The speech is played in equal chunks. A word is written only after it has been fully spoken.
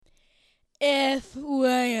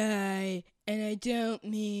FYI, and I don't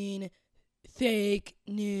mean fake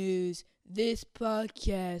news, this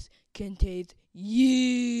podcast contains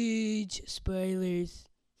huge spoilers.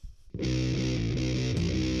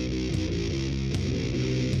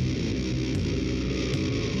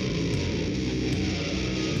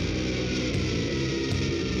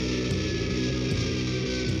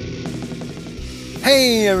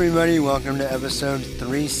 Hey everybody, welcome to episode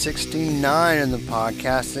 369 of the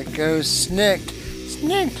podcast that goes Snicked.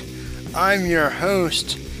 I'm your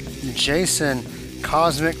host, Jason,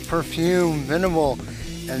 Cosmic Perfume Venable,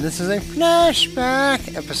 and this is a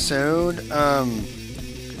flashback episode. I'm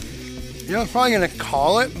probably going to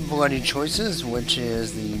call it Bloody Choices, which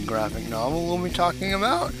is the graphic novel we'll be talking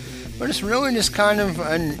about, but it's really just kind of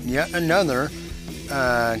yet another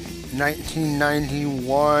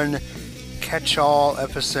 1991 catch-all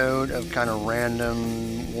episode of kind of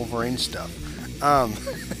random Wolverine stuff.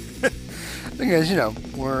 Because,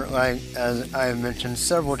 we're like, as I have mentioned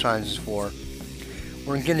several times before,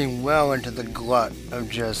 we're getting well into the glut of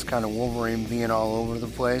just kind of Wolverine being all over the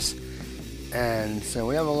place. And so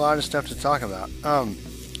we have a lot of stuff to talk about. But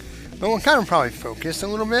we'll kind of probably focus a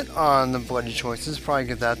little bit on the Bloody Choices, probably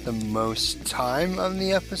give that the most time of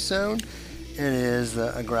the episode. It is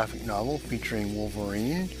a graphic novel featuring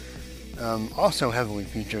Wolverine. Also heavily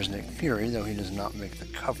features Nick Fury, though he does not make the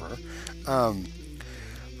cover.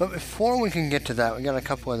 But before we can get to that, we got a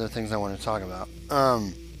couple other things I want to talk about.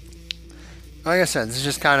 Like I said, this is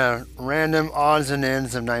just kind of random odds and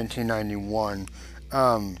ends of 1991.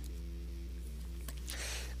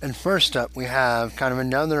 And first up, we have kind of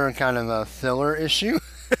another kind of a filler issue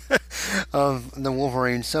of the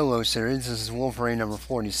Wolverine solo series. This is Wolverine number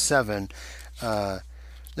 47.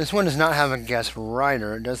 This one does not have a guest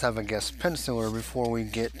writer. It does have a guest penciler before we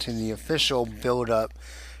get to the official build-up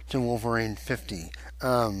to Wolverine 50.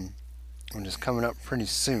 Which is coming up pretty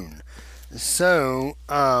soon. So,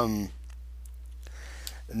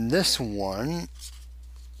 this one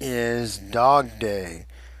is Dog Day.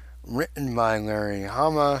 Written by Larry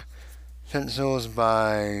Hama. Pencils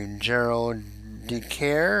by Gerald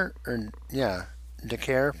DeCare.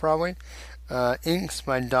 DeCare probably. Inks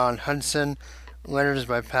by Don Hudson. Letters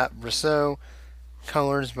by Pat Brosseau,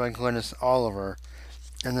 colors by Glynis Oliver,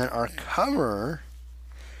 and then our cover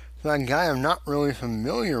by a guy I'm not really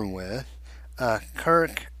familiar with,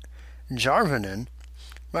 Kirk Jarvinen,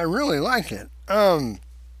 but I really like it.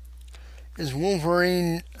 Is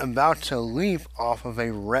Wolverine about to leap off of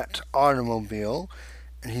a wrecked automobile,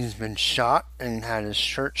 and he's been shot and had his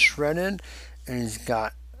shirt shredded, and he's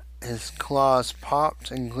got his claws popped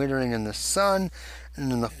and glittering in the sun.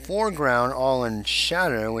 And in the foreground, all in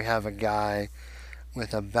shadow, we have a guy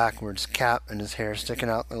with a backwards cap and his hair sticking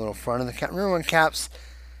out the little front of the cap. Remember when caps,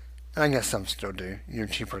 I guess some still do, your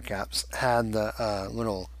cheaper caps, had the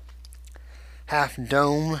little half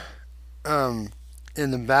dome in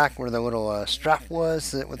the back where the little strap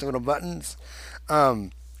was with the little buttons?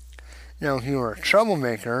 If you were a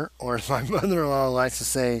troublemaker, or as my mother-in-law likes to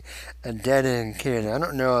say, a dead-end kid. I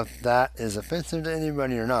don't know if that is offensive to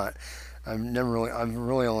anybody or not. I've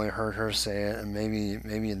really only heard her say it, and maybe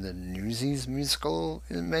in the Newsies musical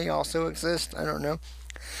it may also exist. I don't know.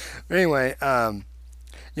 But anyway,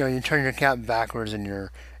 you turn your cap backwards and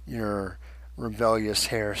your rebellious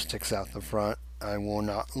hair sticks out the front. I will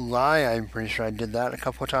not lie. I'm pretty sure I did that a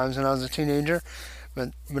couple of times when I was a teenager.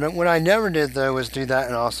 But what I never did though was do that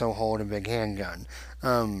and also hold a big handgun.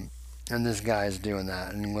 And this guy is doing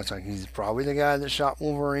that, and he looks like he's probably the guy that shot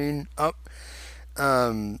Wolverine up.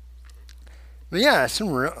 But yeah,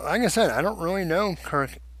 like I said, I don't really know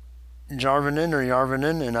Kirk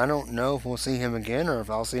Jarvinen, and I don't know if we'll see him again or if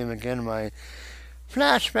I'll see him again in my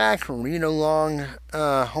flashback read-along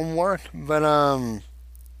homework. But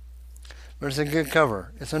it's a good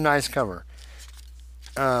cover. It's a nice cover.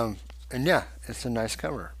 And yeah, it's a nice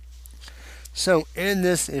cover. So in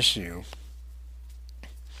this issue,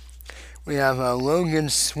 we have Logan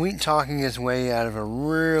sweet-talking his way out of a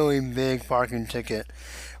really big parking ticket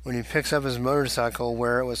when he picks up his motorcycle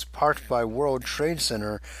where it was parked by World Trade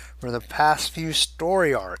Center for the past few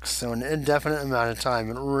story arcs, so an indefinite amount of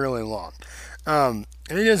time, but really long. And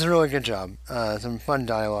he does a really good job. Some fun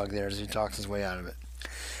dialogue there as he talks his way out of it.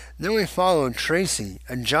 Then we follow Tracy,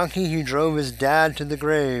 a junkie who drove his dad to the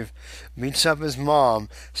grave, beats up his mom,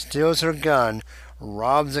 steals her gun,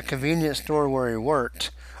 robs a convenience store where he worked,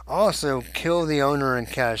 also killed the owner and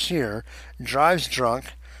cashier, drives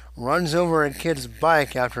drunk, runs over a kid's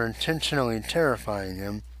bike after intentionally terrifying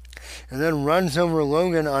him, and then runs over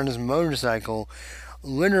Logan on his motorcycle,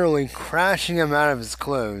 literally crashing him out of his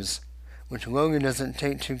clothes, which Logan doesn't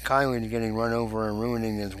take too kindly to getting run over and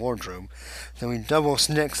ruining his wardrobe, so he double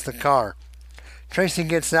snicks the car. Tracy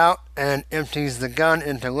gets out and empties the gun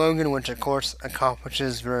into Logan, which of course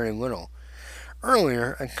accomplishes very little.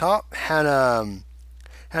 Earlier, a cop had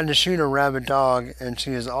to shoot a rabid dog, and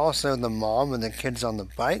she is also the mom of the kids on the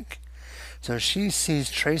bike. So she sees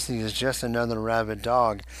Tracy as just another rabid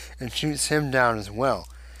dog and shoots him down as well.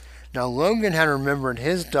 Now Logan had remembered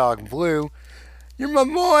his dog Blue. You're my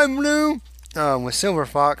boy, Blue! With Silver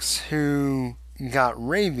Fox, who got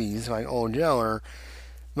rabies like Old Yeller,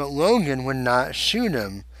 but Logan would not shoot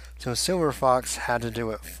him, so Silver Fox had to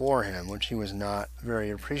do it for him, which he was not very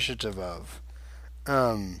appreciative of.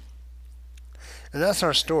 And that's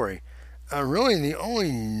our story. Really, the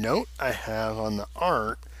only note I have on the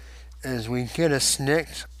art is we get a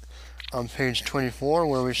snicked on page 24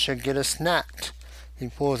 where we should get a snacked. He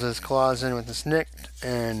pulls his claws in with a snicked,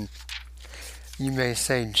 and you may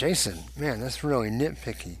say, Jason, man, that's really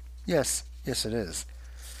nitpicky. Yes it is.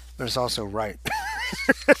 But it's also right.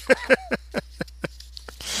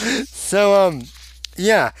 So,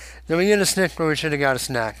 yeah. Then we get a snick where we should have got a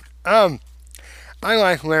snack. I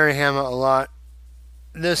like Larry Hama a lot.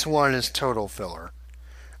 This one is total filler.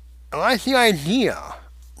 I like the idea,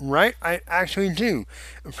 right? I actually do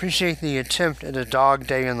appreciate the attempt at a dog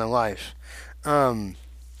day in the life. But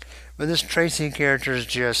this Tracy character is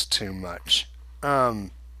just too much.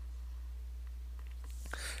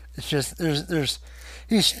 It's just,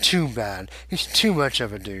 he's too bad. He's too much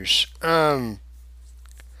of a douche.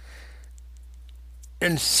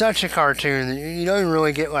 In such a cartoon that you don't even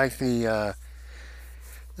really get like the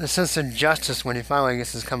sense of justice when he finally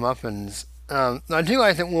gets his comeuppance. I do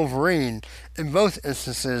like that Wolverine, in both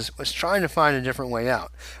instances, was trying to find a different way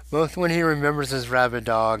out. Both when he remembers his rabid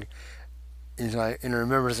dog, he's like, and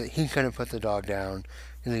remembers that he couldn't put the dog down,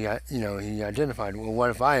 and he identified, well, what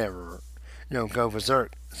if I ever, go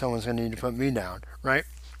berserk? Someone's going to need to put me down, right?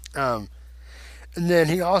 And then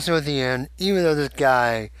he also, at the end, even though this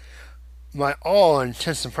guy, by all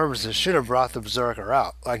intents and purposes, should have brought the berserker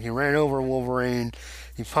out. Like, he ran over Wolverine,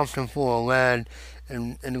 he pumped him full of lead,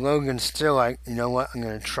 and Logan's still like, you know what, I'm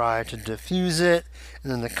going to try to defuse it.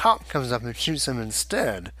 And then the cop comes up and shoots him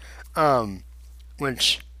instead.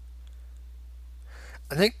 Which,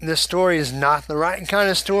 I think this story is not the right kind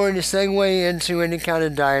of story to segue into any kind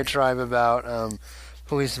of diatribe about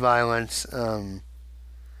police violence. I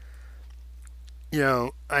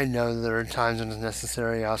know there are times when it's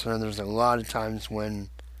necessary. I also know there's a lot of times when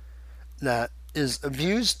that is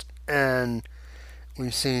abused, and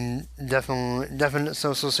we've seen definite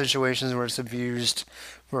social situations where it's abused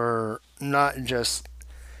for not just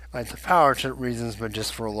like the power trip reasons, but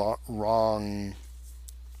just for wrong,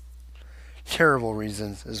 terrible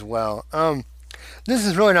reasons as well. This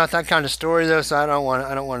is really not that kind of story though, so I don't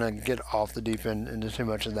want to get off the deep end into too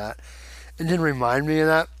much of that. It did remind me of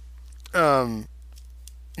that.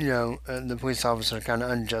 The police officer kind of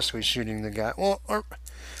unjustly shooting the guy. Well,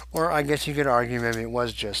 or I guess you could argue maybe it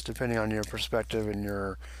was just, depending on your perspective and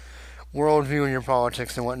your worldview and your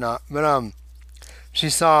politics and whatnot. But she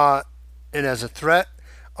saw it as a threat.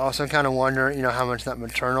 Also kind of wonder, how much that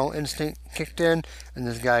maternal instinct kicked in, and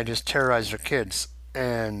this guy just terrorized her kids.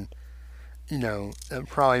 And, that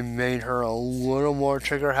probably made her a little more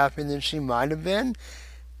trigger happy than she might have been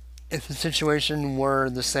if the situation were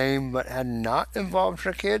the same but had not involved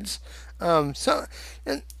her kids. Can't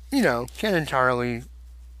entirely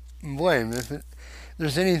blame. If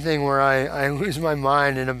there's anything where I lose my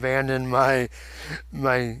mind and abandon my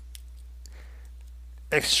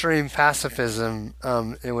extreme pacifism,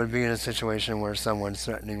 it would be in a situation where someone's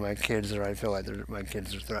threatening my kids, or I feel like my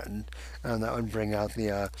kids are threatened. That would bring out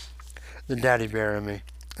the daddy bear in me.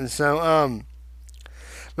 And so,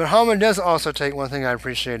 but Hama does also take one thing I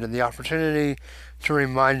appreciated, the opportunity to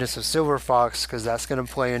remind us of Silver Fox, because that's going to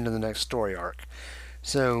play into the next story arc.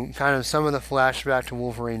 So kind of some of the flashback to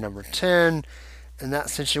Wolverine number 10 and that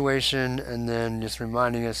situation, and then just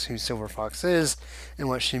reminding us who Silver Fox is and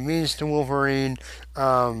what she means to Wolverine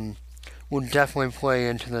will definitely play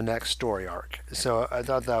into the next story arc. So I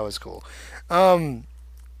thought that was cool. The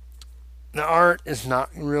art is not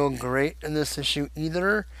real great in this issue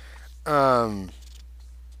either.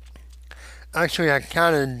 Actually, I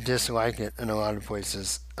kind of dislike it in a lot of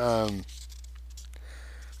places. It's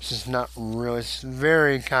just not real. It's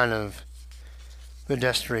very kind of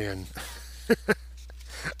pedestrian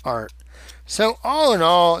art. So all in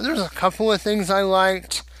all, there's a couple of things I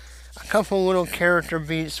liked. A couple little character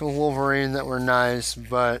beats with Wolverine that were nice,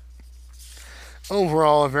 but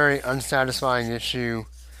overall a very unsatisfying issue.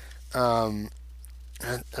 I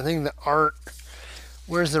think the art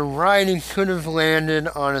Whereas the writing could have landed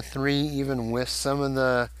on a 3 even with some of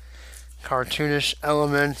the cartoonish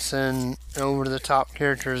elements and over-the-top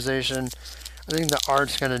characterization, I think the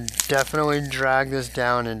art's going to definitely drag this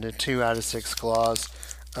down into 2 out of 6 claws.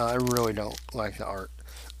 I really don't like the art.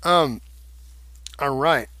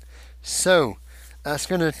 Alright, so that's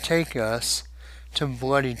going to take us to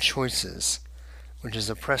Bloody Choices, which is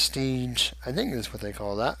a prestige, I think that's what they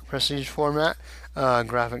call that, prestige format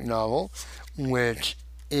graphic novel, which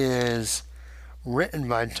is written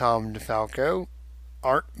by Tom DeFalco,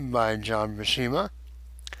 art by John Buscema,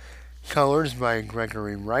 colors by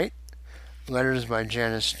Gregory Wright, letters by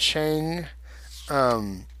Janice Chang.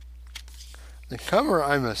 The cover,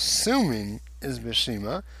 I'm assuming, is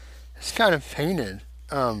Buscema. It's kind of painted.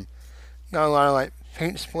 Got a lot of like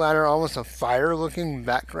paint splatter, almost a fire-looking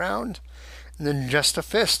background, and then just a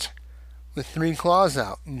fist with 3 claws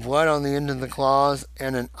out, blood on the end of the claws,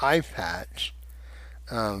 and an eye patch.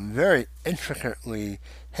 Very intricately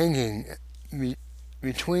hanging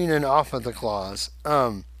between and off of the claws.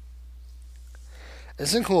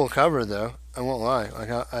 It's a cool cover, though. I won't lie.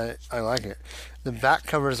 I like it. The back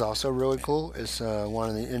cover is also really cool. It's one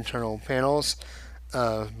of the internal panels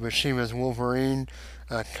of Buscema's Wolverine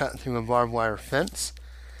cut through a barbed wire fence.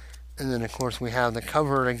 And then, of course, we have the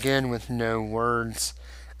cover again with no words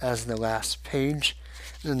as the last page.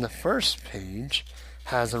 And then the first page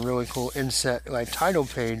has a really cool inset, like title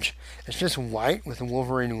page. It's just white with a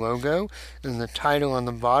Wolverine logo, and the title on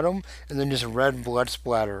the bottom, and then just red blood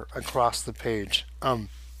splatter across the page. It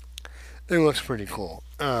looks pretty cool.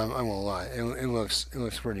 I won't lie. It looks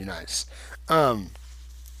pretty nice. And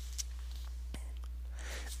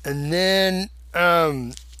then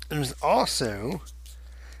there's also,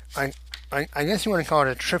 I guess you want to call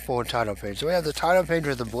it a triple title page. So we have the title page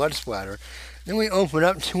with the blood splatter. Then we open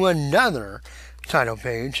up to another title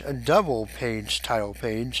page, a double page title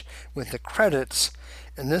page with the credits.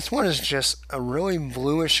 And this one is just a really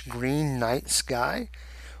bluish green night sky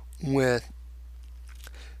with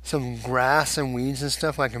some grass and weeds and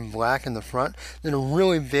stuff like in black in the front. Then a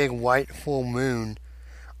really big white full moon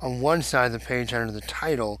on one side of the page under the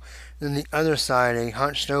title. Then the other side, a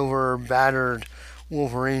hunched over, battered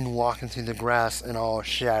Wolverine walking through the grass in all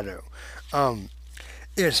shadow.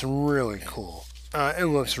 It's really cool. It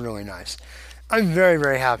looks really nice. I'm very,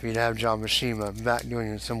 very happy to have John Buscema back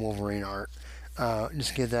doing some Wolverine art.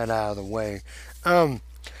 Just get that out of the way. So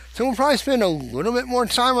we'll probably spend a little bit more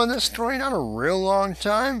time on this story, not a real long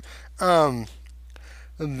time. But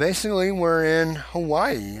basically, we're in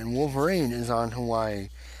Hawaii, and Wolverine is on Hawaii,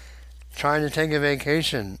 trying to take a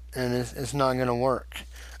vacation, and it's not going to work.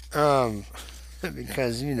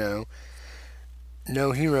 Because, you know,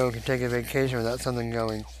 no hero can take a vacation without something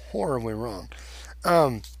going horribly wrong.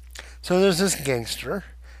 So there's this gangster,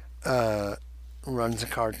 runs a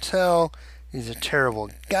cartel. He's a terrible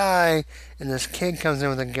guy, and this kid comes in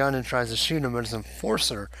with a gun and tries to shoot him, but it's an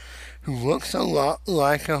enforcer who looks a lot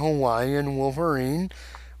like a Hawaiian Wolverine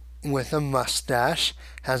with a mustache,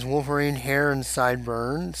 has Wolverine hair and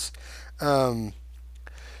sideburns.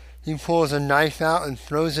 He pulls a knife out and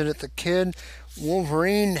throws it at the kid.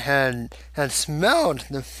 Wolverine had smelled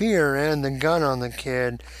the fear and the gun on the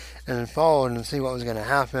kid and followed to see what was going to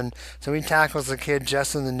happen. So he tackles the kid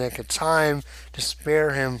just in the nick of time to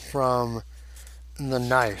spare him from the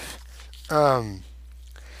knife. Now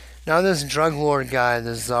this drug lord guy,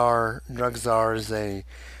 the drug czar, is a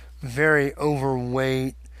very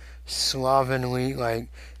overweight, slovenly, like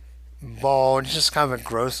bald, just kind of a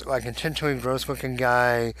gross, like intentionally gross looking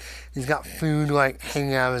guy. He's got food like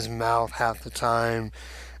hanging out of his mouth half the time.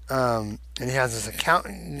 And he has this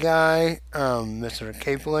accountant guy, Mr.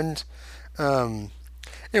 Capeland.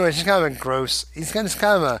 Anyway, he's kind of a gross, he's kind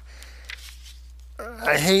of a,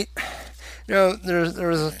 I hate, you know, there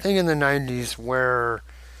was a thing in the 90s where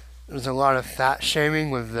there's a lot of fat shaming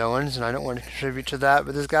with villains, and I don't want to contribute to that,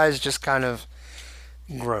 but this guy's just kind of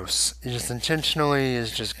gross. He just intentionally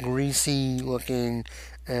is just greasy looking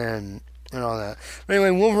and all that. But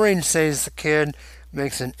anyway, Wolverine saves the kid,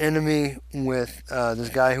 makes an enemy with this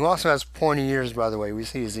guy who also has pointy ears, by the way. We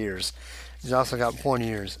see his ears. He's also got pointy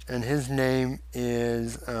ears. And his name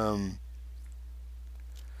is... so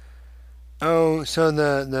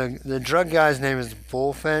the drug guy's name is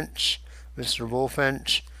Bullfinch, Mr.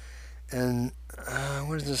 Bullfinch. And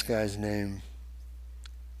what is this guy's name?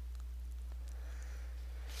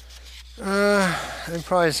 I'd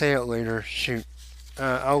probably say it later. Shoot.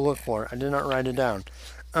 I'll look for it. I did not write it down.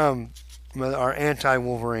 Our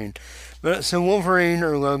anti-Wolverine. But so Wolverine,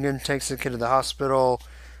 or Logan, takes the kid to the hospital,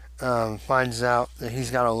 finds out that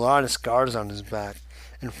he's got a lot of scars on his back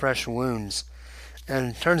and fresh wounds.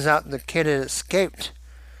 And it turns out the kid had escaped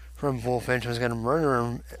from Bullfinch was going to murder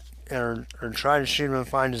him or try to shoot him and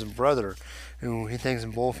find his brother, who he thinks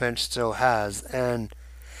Bullfinch still has. And,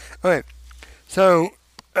 okay, so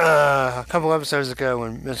a couple episodes ago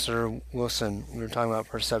when Mr. Wilson, we were talking about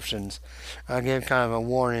perceptions, I gave kind of a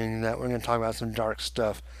warning that we're going to talk about some dark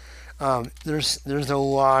stuff. There's a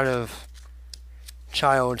lot of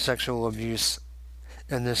child sexual abuse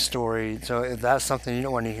in this story, so if that's something you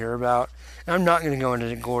don't want to hear about, and I'm not going to go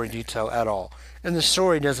into gory detail at all, and the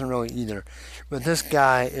story doesn't really either, but this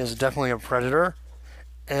guy is definitely a predator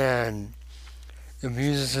and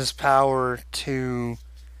abuses his power to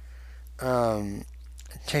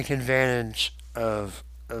take advantage of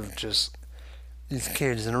just these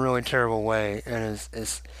kids in a really terrible way, and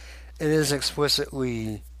it is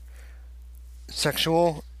explicitly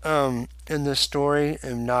sexual in this story,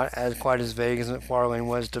 and not as quite as vague as McFarlane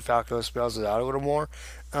was. DeFalco spells it out a little more.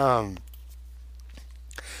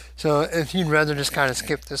 So if you'd rather just kind of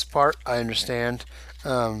skip this part, I understand.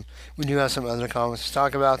 We do have some other comics to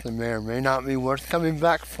talk about that may or may not be worth coming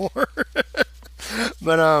back for.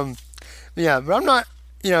 But I'm not,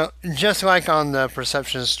 just like on the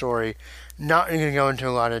Perception story, not going to go into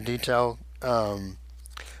a lot of detail.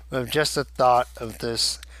 But just the thought of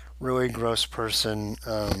this really gross person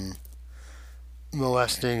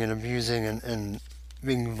molesting and abusing and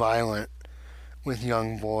being violent with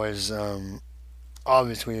young boys,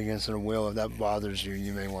 obviously against their will. If that bothers you,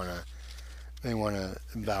 you may want to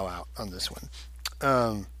bow out on this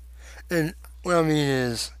one. And what I mean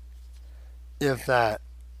is, if that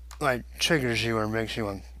triggers you or makes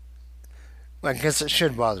you I guess it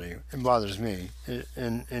should bother you. It bothers me.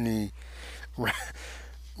 And any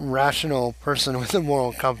rational person with a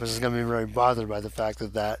moral compass is going to be very bothered by the fact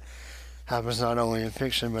that happens not only in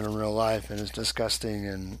fiction but in real life, and is disgusting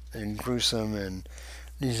and gruesome and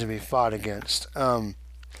needs to be fought against. So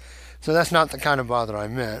that's not the kind of bother I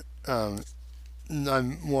meant. I'm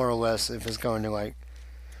more or less if it's going to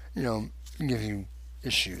give you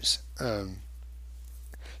issues.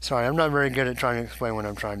 Sorry, I'm not very good at trying to explain what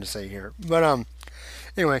I'm trying to say here. But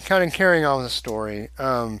anyway, kind of carrying on with the story.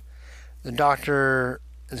 The doctor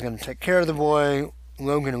is going to take care of the boy.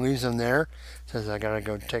 Logan leaves him there. Says, I got to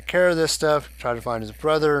go take care of this stuff. Try to find his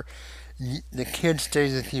brother. The kid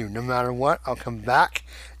stays with you. No matter what, I'll come back.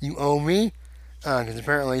 You owe me. Because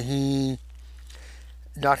apparently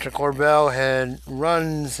Dr. Corbell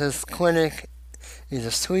runs his clinic. He's a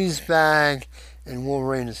sleazebag. And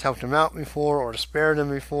Wolverine has helped him out before or spared him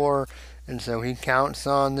before. And so he counts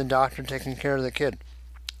on the doctor taking care of the kid.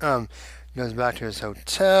 Goes back to his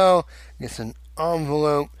hotel. Gets an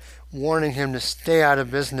envelope warning him to stay out of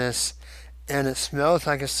business. And it smells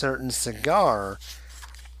like a certain cigar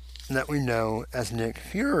that we know as Nick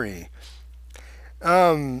Fury.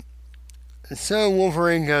 So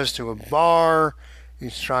Wolverine goes to a bar.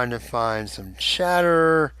 He's trying to find some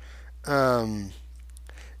chatter.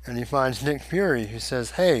 And he finds Nick Fury, who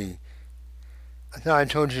says, hey, I thought I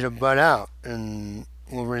told you to butt out. And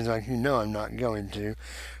Wolverine's like, I'm not going to.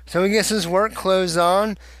 So he gets his work clothes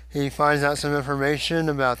on. He finds out some information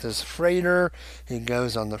about this freighter. He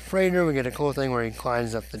goes on the freighter. We get a cool thing where he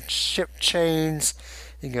climbs up the ship chains.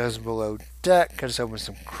 He goes below deck, cuts open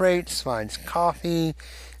some crates, finds coffee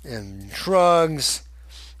and drugs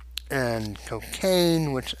and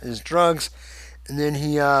cocaine, which is drugs. And then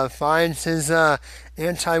he finds his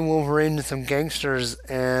anti-Wolverine and some gangsters,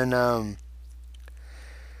 and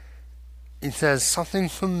he says something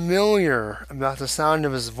familiar about the sound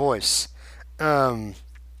of his voice. And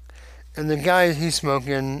the guy he's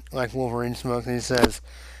smoking, like Wolverine smokes, and he says,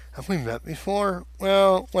 have we met before?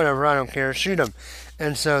 Well, whatever, I don't care, shoot him.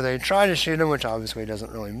 And so they try to shoot him, which obviously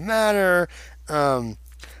doesn't really matter.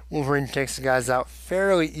 Wolverine takes the guys out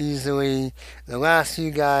fairly easily. The last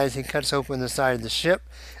few guys, he cuts open the side of the ship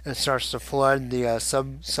and starts to flood the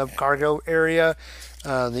subcargo area.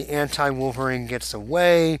 The anti-Wolverine gets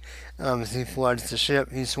away. As he floods the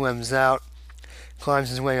ship, he swims out, climbs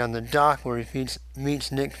his way on the dock where he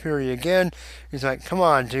meets Nick Fury again. He's like, come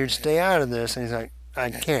on, dude, stay out of this. And he's like, I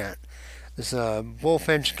can't. This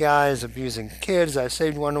Bullfinch guy is abusing kids. I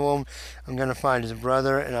saved one of them. I'm going to find his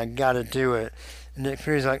brother, and I got to do it. And Nick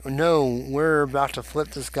Fury's like, no, we're about to flip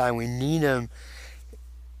this guy. We need him.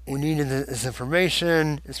 We need this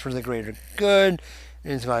information. It's for the greater good.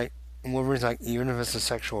 And he's like, Wolverine's like, even if it's a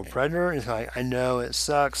sexual predator? He's like, I know, it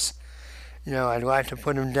sucks. I'd like to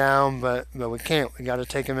put him down, but we can't. We got to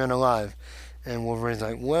take him in alive. And Wolverine's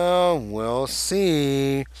like, well, we'll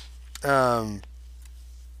see. So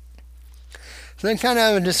they kind of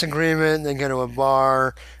have a disagreement. They go to a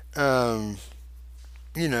bar.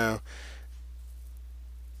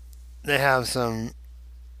 They have some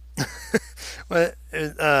But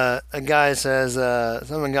a guy says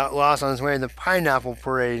someone got lost on his way to the pineapple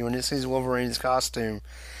parade when he sees Wolverine's costume,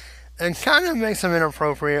 and kind of makes him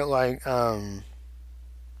inappropriate. Like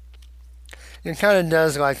it kind of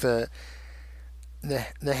does like the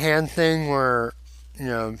hand thing where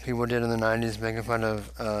people did in the '90s making fun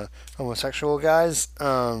of homosexual guys.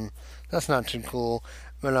 That's not too cool.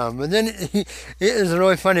 But then it is a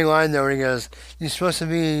really funny line though where he goes, "You're supposed to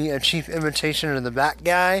be a cheap imitation of the Bat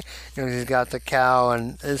guy." He's got the cow,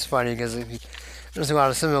 and it's funny because there's a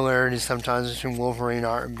lot of similarities sometimes between Wolverine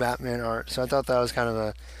art and Batman art. So I thought that was kind of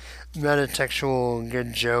a metatextual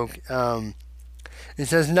good joke. He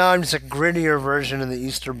says, "No, I'm just a grittier version of the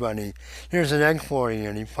Easter Bunny. Here's an egg for you,"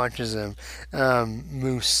 and he punches him,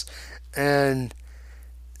 Moose. And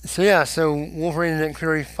so Wolverine and Nick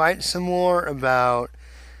Fury fight some more about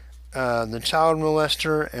the child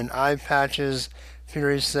molester and eye patches.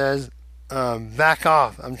 Fury says, "Back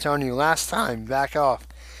off. I'm telling you last time, back off."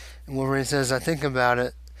 And Wolverine says, "I think about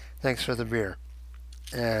it. Thanks for the beer."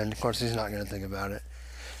 And of course, he's not going to think about it.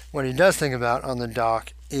 What he does think about on the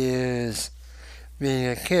dock is being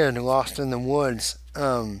a kid lost in the woods,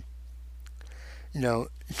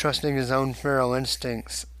 trusting his own feral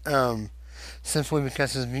instincts, simply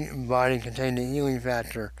because his mutant body contained a healing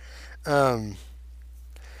factor. And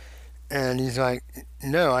he's like,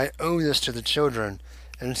 "No, I owe this to the children."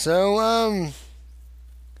 And so,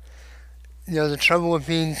 the trouble with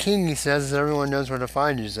being king, he says, is everyone knows where to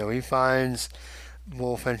find you. So he finds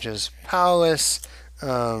Bullfinch's palace,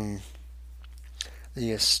 the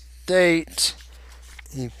estate.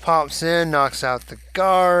 He pops in, knocks out the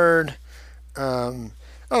guard.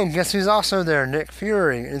 Guess who's also there? Nick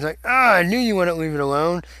Fury. And he's like, I knew you wouldn't leave it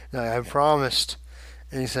alone. Like, I promised.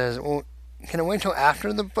 And he says, well, can it wait till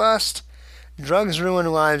after the bust? Drugs ruin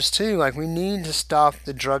lives too. Like, we need to stop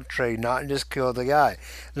the drug trade, not just kill the guy.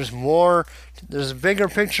 There's a bigger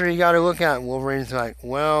picture you gotta look at. Wolverine's like,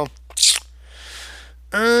 well,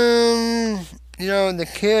 the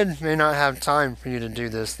kid may not have time for you to do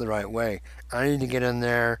this the right way. I need to get in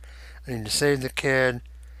there. I need to save the kid.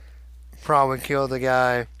 Probably kill the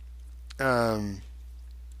guy. And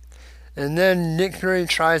then Nick Fury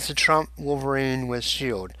tries to trump Wolverine with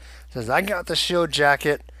S.H.I.E.L.D. Says, I got the S.H.I.E.L.D.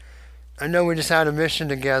 jacket. I know we just had a mission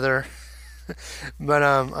together. But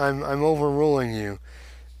I'm overruling you.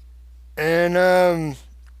 And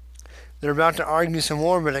they're about to argue some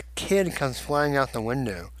more, but a kid comes flying out the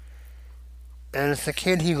window. And it's the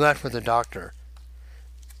kid he left with the doctor.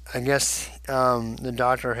 I guess the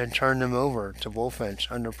doctor had turned him over to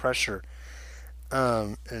Bullfinch under pressure.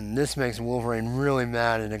 And this makes Wolverine really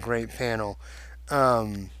mad in a great panel.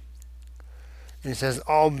 He says,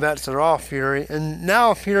 all bets are off, Fury. And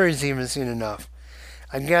now Fury's even seen enough.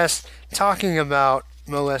 I guess talking about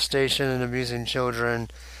molestation and abusing children,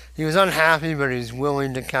 he was unhappy, but he's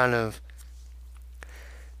willing to kind of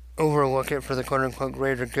overlook it for the quote-unquote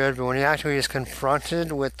greater good. But when he actually is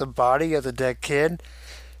confronted with the body of the dead kid,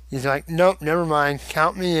 he's like, nope, never mind.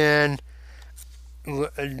 Count me in.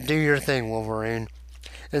 Do your thing, Wolverine.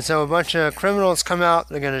 And so a bunch of criminals come out.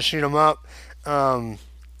 They're going to shoot him up.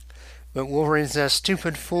 But Wolverine says,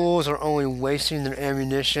 stupid fools are only wasting their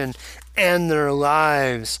ammunition and their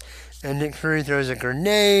lives. And Nick Fury throws a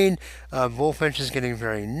grenade. Bullfinch is getting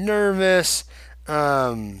very nervous.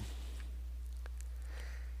 I'm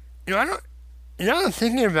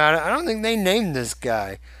thinking about it. I don't think they named this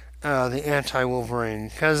guy the anti-Wolverine,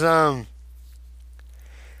 because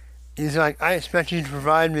he's like, I expect you to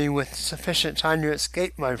provide me with sufficient time to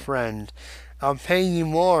escape, my friend. I'll pay you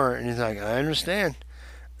more. And he's like, I understand.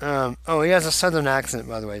 He has a southern accent,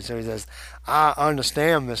 by the way, so he says, I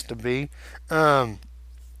understand, Mr. B.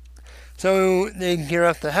 So they gear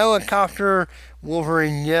up the helicopter.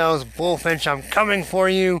 Wolverine yells, Bullfinch, I'm coming for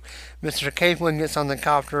you. Mr. Capelin gets on the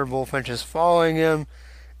copter. Bullfinch is following him.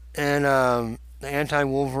 And the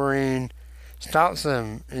anti-Wolverine stops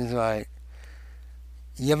him. He's like,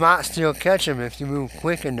 you might still catch him if you move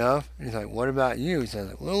quick enough. He's like, what about you? He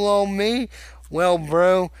says, little old me? Well,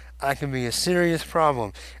 bro, I can be a serious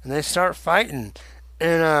problem. And they start fighting.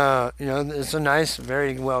 And, it's a nice,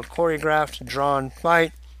 very well choreographed, drawn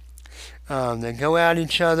fight. They go at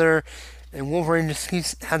each other. And Wolverine just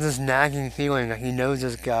has this nagging feeling like he knows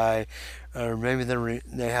this guy. Or maybe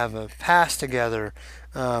they have a past together.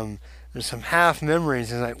 There's some half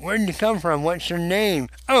memories. He's like, where did you come from? What's your name?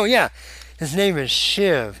 Oh, yeah. His name is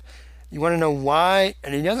Shiv. You want to know why?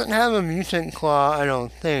 And he doesn't have a mutant claw, I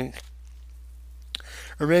don't think.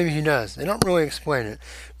 Or maybe he does. They don't really explain it.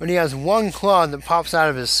 But he has one claw that pops out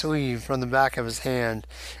of his sleeve from the back of his hand.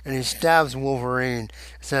 And he stabs Wolverine.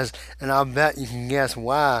 It says, and I'll bet you can guess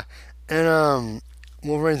why. And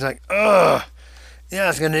Wolverine's like, ugh, yeah,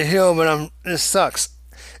 it's gonna heal, but this sucks.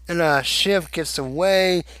 And Shiv gets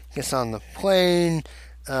away, gets on the plane.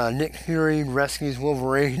 Nick Fury rescues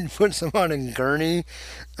Wolverine, puts him on a gurney.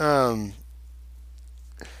 And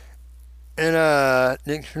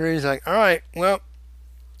Nick Fury's like, alright, well,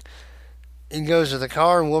 he goes to the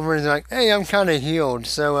car, and Wolverine's like, hey, I'm kind of healed,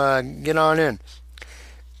 so get on in.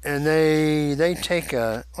 And they take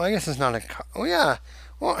well, I guess it's not a car. Oh, yeah.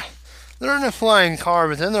 Well, they're in a flying car,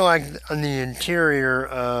 but then they're like on the interior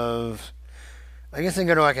of, I guess they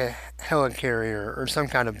go to like a helicarrier or some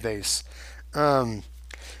kind of base.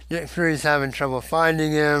 Nick Fury's having trouble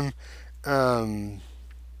finding him. But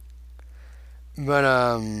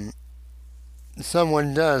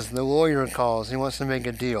someone does. The lawyer calls. He wants to make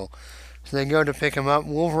a deal. So they go to pick him up.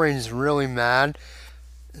 Wolverine's really mad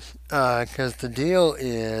because the deal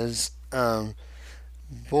is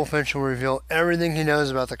Bullfinch will reveal everything he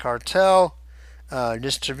knows about the cartel,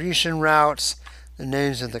 distribution routes, the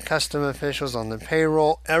names of the custom officials on the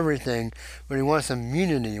payroll, everything, but he wants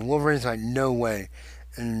immunity. And Wolverine's like, no way.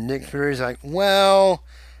 And Nick Fury's like, well,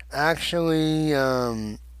 actually,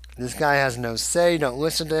 this guy has no say, don't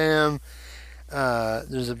listen to him.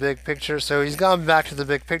 There's a big picture, so he's gone back to the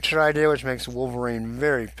big picture idea, which makes Wolverine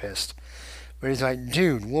very pissed. But he's like,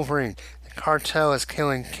 dude, Wolverine, the cartel is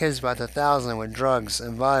killing kids by the thousand with drugs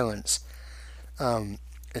and violence.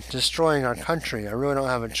 It's destroying our country. I really don't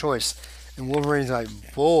have a choice. And Wolverine's like,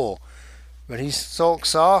 bull. But he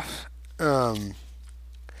sulks off. And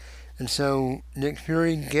so Nick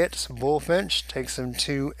Fury gets Bullfinch, takes him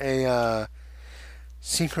to a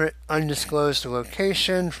secret, undisclosed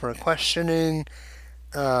location for questioning.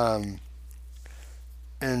 And,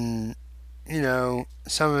 you know,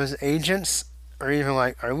 some of his agents are even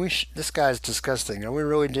like, this guy's disgusting. Are we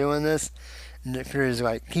really doing this? And Nick Fury's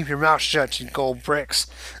like, keep your mouth shut, you gold bricks.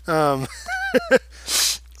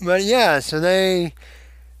 But yeah, so they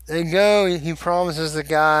go. He promises the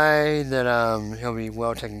guy that he'll be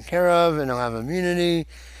well taken care of and he'll have immunity.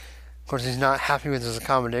 Of course, he's not happy with his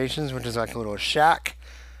accommodations, which is like a little shack.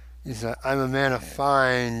 He's like, I'm a man of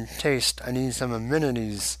fine taste. I need some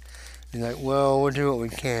amenities. He's like, well, we'll do what we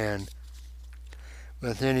can.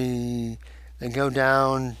 But then they go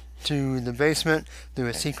down to the basement through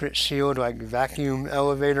a secret shield, like vacuum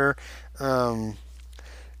elevator. And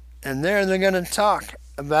there they're going to talk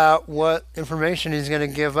about what information he's going to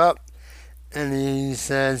give up. And he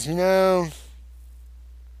says, you know,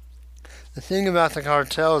 the thing about the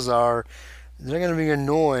cartels are they're going to be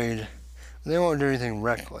annoyed. They won't do anything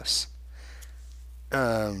reckless.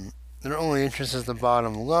 Their only interest is the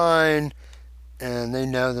bottom line, and they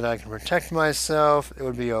know that I can protect myself. It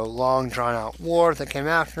would be a long, drawn-out war if they came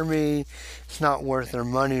after me. It's not worth their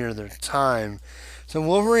money or their time. So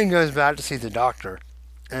Wolverine goes back to see the doctor,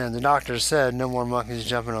 and the doctor said, no more monkeys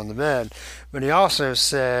jumping on the bed. But he also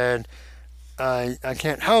said, I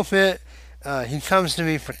can't help it. He comes to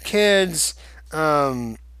me for kids.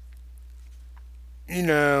 You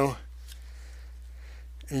know,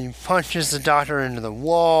 he punches the doctor into the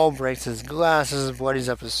wall, breaks his glasses, bloodies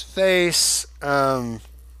up his face. You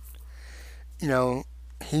know,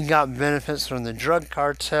 he got benefits from the drug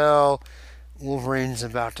cartel. Wolverine's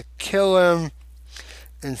about to kill him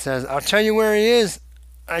and says, I'll tell you where he is.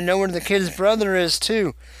 I know where the kid's brother is,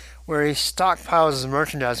 too. Where he stockpiles his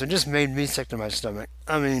merchandise. It just made me sick to my stomach.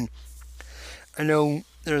 I mean, I know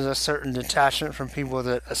there's a certain detachment from people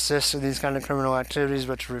that assist in these kind of criminal activities,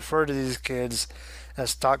 but to refer to these kids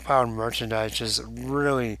as stockpiled merchandise just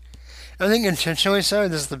really, I think intentionally so.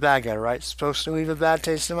 This is the bad guy, right? It's supposed to leave a bad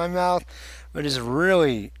taste in my mouth, but it's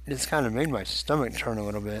kind of made my stomach turn a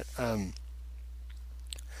little bit.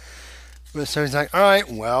 But so he's like, all right,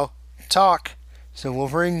 well, talk. So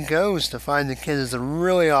Wolverine goes to find the kid. There's a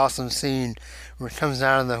really awesome scene where he comes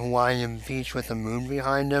out of the Hawaiian beach with the moon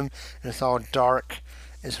behind him, and it's all dark.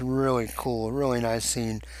 It's really cool, really nice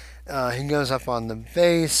scene. He goes up on the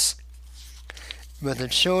base, but the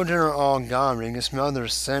children are all gone. But you can smell their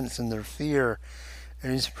sense and their fear,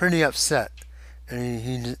 and he's pretty upset.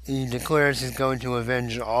 And he declares he's going to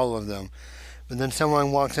avenge all of them. But then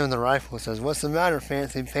someone walks in with a rifle and says, what's the matter,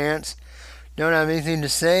 Fancy Pants? Don't have anything to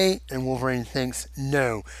say? And Wolverine thinks,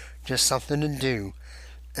 no, just something to do.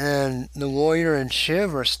 And the lawyer and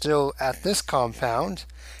Shiv are still at this compound.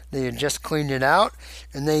 They had just cleaned it out,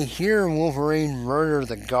 and they hear Wolverine murder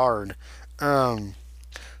the guard.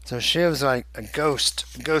 So Shiv's like, a ghost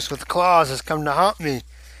with claws has come to haunt me.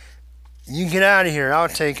 You get out of here, I'll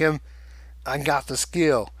take him. I got the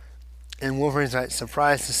skill. And Wolverine's like,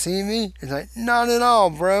 surprised to see me? He's like, not at all,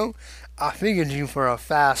 bro. I figured you for a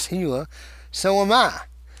fast healer. So am I.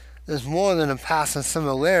 there's more than a passing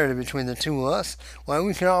similarity between the two of us. Why,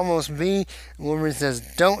 we can almost be. Wolverine says,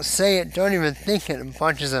 don't say it, don't even think it, and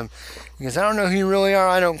punches him. Because I don't know who you really are,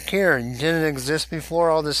 I don't care. You didn't exist before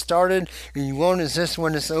all this started, and you won't exist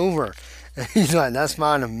when it's over. And he's like, that's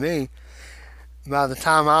fine with me. By the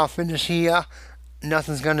time I'll finish here,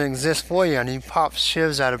 nothing's going to exist for you. And he pops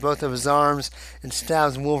shivs out of both of his arms and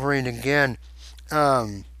stabs Wolverine again.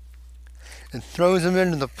 And throws him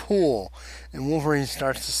into the pool. And Wolverine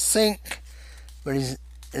starts to sink. But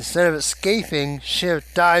instead of escaping, Shiv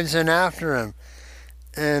dives in after him.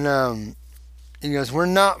 And he goes, we're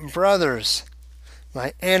not brothers.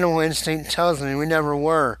 My animal instinct tells me we never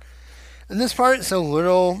were. And this part is a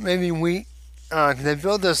little maybe weak. They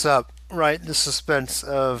build this up, right? The suspense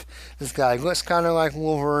of this guy looks kind of like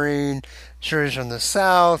Wolverine. Sure, he's from the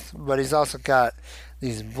South, but he's also got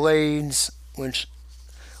these blades, which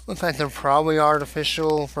look like they're probably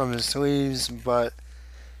artificial from his sleeves, and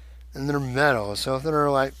they're metal. So if they're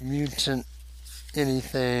like mutant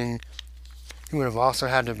anything, he would have also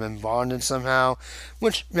had to have been bonded somehow,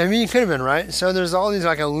 which maybe he could have been, right? So there's all these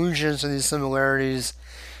like allusions to these similarities,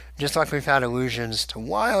 just like we've had allusions to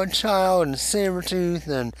Wild Child and Sabretooth,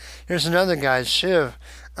 and here's another guy, Shiv.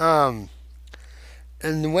 And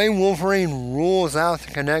the way Wolverine rules out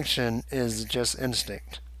the connection is just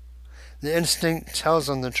instinct. The instinct tells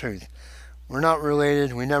them the truth. We're not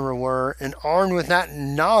related, we never were, and armed with that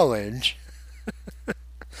knowledge,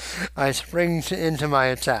 I spring into my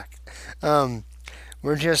attack.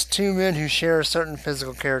 We're just two men who share certain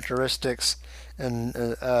physical characteristics and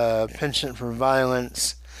a penchant for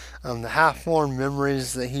violence. The half-formed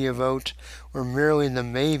memories that he evoked were merely the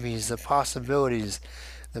maybes, the possibilities,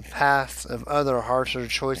 the paths of other harsher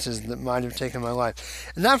choices that might have taken my life.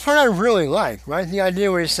 And that part I really like, right? The idea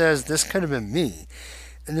where he says, this could have been me.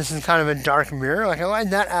 And this is kind of a dark mirror. Like, I like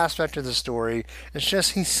that aspect of the story. It's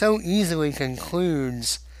just he so easily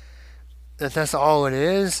concludes that that's all it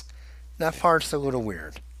is. That part's a little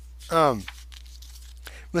weird. But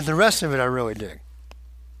the rest of it I really dig.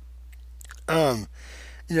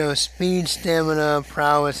 Speed, stamina,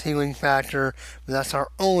 prowess, healing factor. But that's our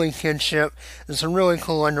only kinship. It's a really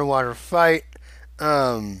cool underwater fight.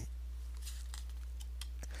 But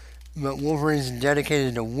Wolverine's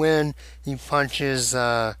dedicated to win. He punches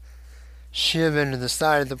Shiv into the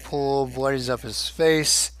side of the pool, bloodies up his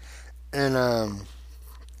face, and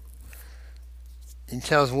he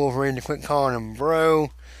tells Wolverine to quit calling him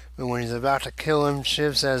bro. But when he's about to kill him,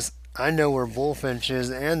 Shiv says, I know where Bullfinch is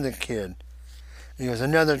and the kid. He goes,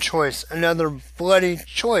 another choice, another bloody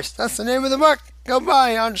choice. That's the name of the book. Go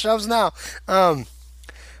buy on shelves now.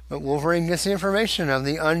 But Wolverine gets the information of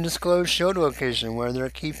the undisclosed shield location where they're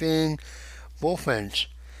keeping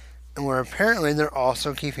Bullfinch. And where apparently they're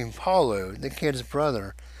also keeping Paulo, the kid's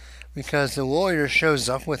brother, because the lawyer shows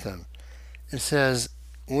up with him. It says,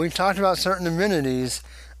 when we talked about certain amenities,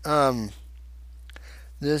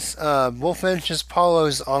 this Bullfinch is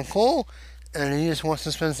Paulo's uncle, and he just wants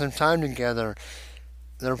to spend some time together.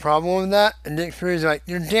 Is there a problem with that? And Nick Fury's like,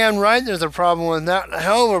 you're damn right there's a problem with that. A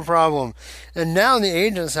hell of a problem. And now the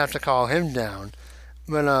agents have to call him down.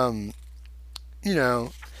 But,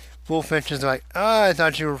 Bullfinch is like, I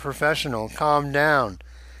thought you were professional. Calm down.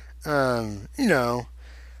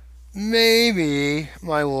 Maybe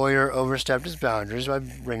my lawyer overstepped his boundaries by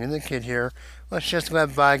bringing the kid here. Let's just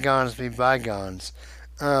let bygones be bygones.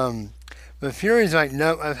 But Fury's like,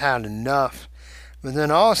 nope, I've had enough. But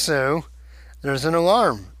then also, there's an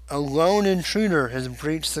alarm. A lone intruder has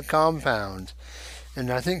breached the compound.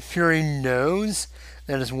 And I think Fury knows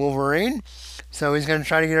that it's Wolverine, so he's going to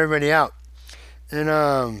try to get everybody out.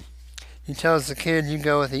 And he tells the kid, you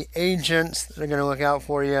go with the agents. They're going to look out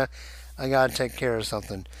for you. I got to take care of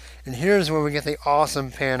something. And here's where we get the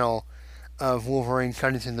awesome panel of Wolverine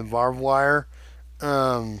cutting through the barbed wire.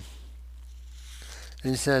 And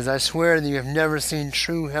he says, I swear that you have never seen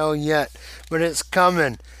true hell yet, but it's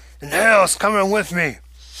coming. And hell's coming with me.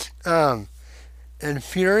 And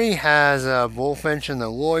Fury has Bullfinch and the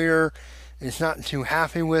lawyer. He's not too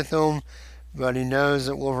happy with them, but he knows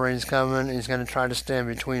that Wolverine's coming. And he's going to try to stand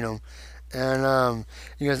between them. And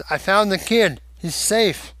he goes, I found the kid. He's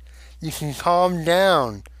safe. You can calm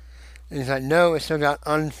down. And he's like, no, it's still got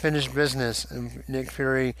unfinished business. And Nick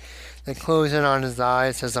Fury, they close in on his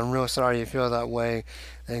eye, says, I'm real sorry you feel that way.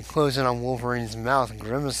 They close in on Wolverine's mouth,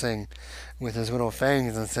 grimacing with his little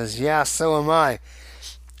fangs, and says, yeah, so am I.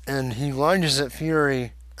 And he lunges at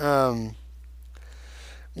Fury. One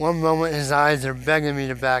moment his eyes are begging me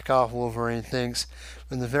to back off, Wolverine thinks.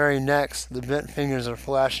 But the very next, the bent fingers are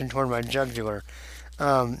flashing toward my jugular.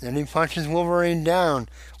 And he punches Wolverine down.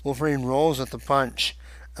 Wolverine rolls with the punch.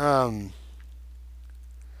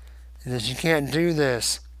 He says, "You can't do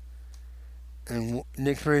this." And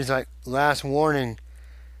Nick Fury's like, "Last warning.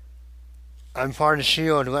 I'm part of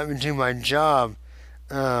S.H.I.E.L.D. Let me do my job."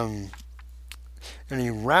 And he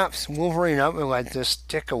wraps Wolverine up with like this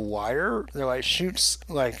stick of wire. That like shoots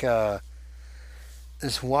like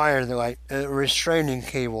this wire, they're like a restraining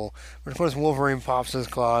cable. But of course Wolverine pops his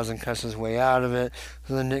claws and cuts his way out of it.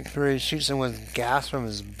 So then Nick Fury shoots him with gas from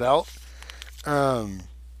his belt. But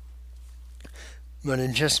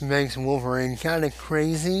it just makes Wolverine kind of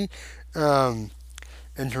crazy. And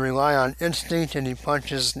to rely on instinct, and he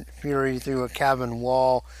punches Fury through a cabin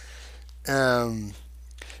wall. And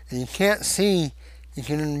you can't see, you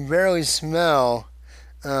can barely smell.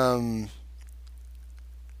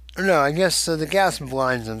 No, I guess the gas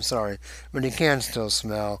blinds him, sorry. But he can still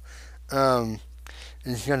smell. And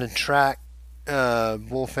he's going to track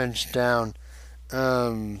Bullfinch down.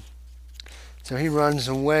 So he runs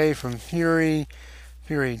away from Fury.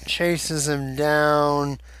 Fury chases him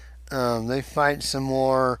down. They fight some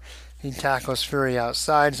more. He tackles Fury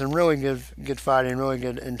outside. Some really good fighting, really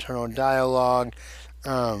good internal dialogue.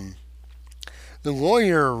 The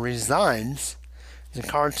lawyer resigns. The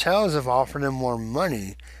cartels have offered him more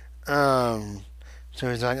money. So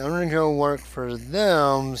he's like, "I'm going to go work for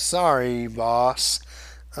them. Sorry, boss."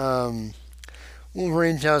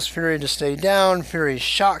 Wolverine tells Fury to stay down. Fury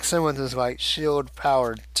shocks him with his like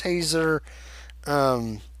shield-powered taser.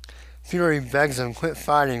 Fury begs him, "Quit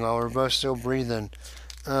fighting while we're both still breathing."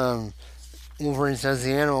 Wolverine says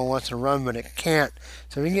the animal wants to run, but it can't.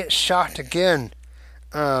 So he gets shocked again.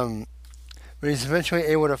 But he's eventually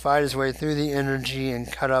able to fight his way through the energy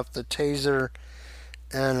and cut up the taser.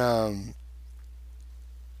 And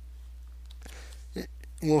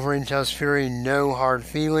Wolverine tells Fury no hard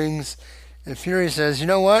feelings. And Fury says, "You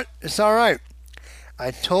know what? It's alright.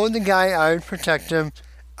 I told the guy I would protect him.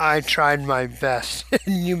 I tried my best.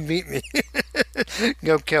 And you beat me.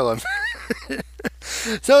 Go kill him."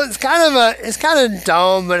 So it's kind of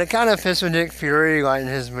dumb, but it kind of fits with Nick Fury, like in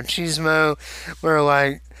his machismo, where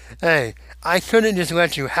like, "Hey, I couldn't just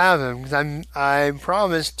let you have him because I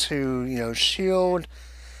promised to, S.H.I.E.L.D.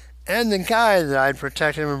 and the guy that I'd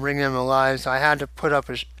protect him and bring him alive, so I had to put up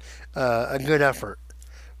a good effort.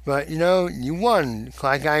 But you won,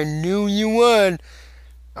 like I knew you would.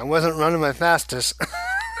 I wasn't running my fastest."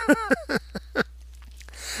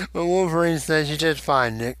 But Wolverine says, "You did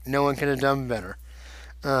fine, Nick. No one could have done better.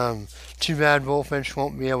 Too bad Bullfinch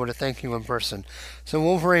won't be able to thank you in person." So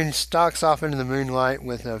Wolverine stalks off into the moonlight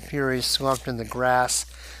with Fury slumped in the grass.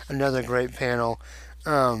 Another great panel.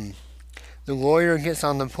 The lawyer gets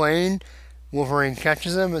on the plane. Wolverine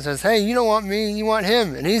catches him and says, "Hey, you don't want me, you want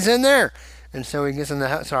him, and he's in there." And so he gets in a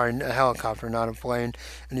helicopter, not a plane,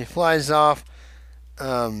 and he flies off.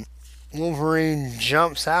 Wolverine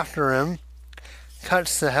jumps after him,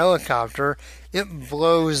 cuts the helicopter. It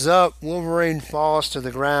blows up. Wolverine falls to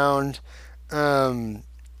the ground.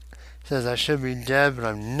 Says, "I should be dead, but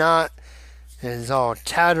I'm not." He's all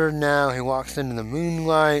tattered now. He walks into the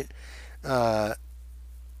moonlight.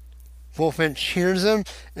 Bullfinch hears him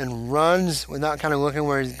and runs without kind of looking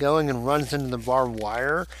where he's going, and runs into the barbed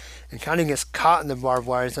wire and kind of gets caught in the barbed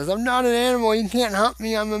wire. He says, "I'm not an animal. You can't hunt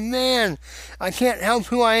me. I'm a man. I can't help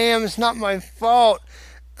who I am. It's not my fault.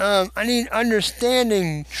 I need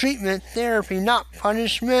understanding, treatment, therapy, not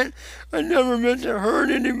punishment. I never meant to hurt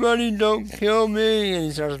anybody. Don't kill me." And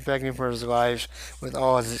he starts begging for his life with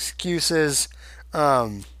all his excuses.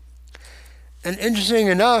 And interesting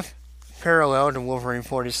enough, parallel to Wolverine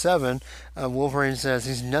 47, Wolverine says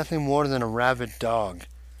he's nothing more than a rabid dog.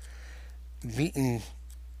 Beaten,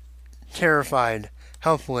 terrified,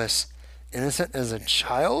 helpless, innocent as a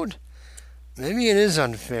child? Maybe it is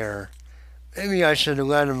unfair. Maybe I should have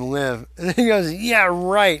let him live. And he goes, "Yeah,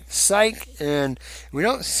 right, psych." And we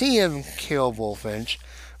don't see him kill Bullfinch.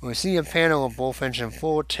 We see a panel of Bullfinch in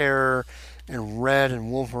full terror and red,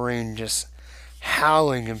 and Wolverine just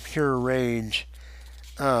howling in pure rage.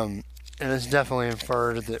 And it's definitely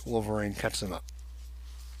inferred that Wolverine cuts him up.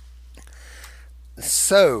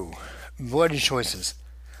 So, bloody choices.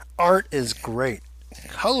 Art is great.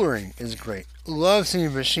 Coloring is great. Love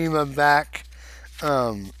seeing Mishima back.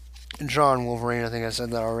 Drawn Wolverine, I think I said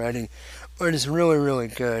that already. But it's really, really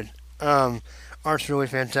good. Art's really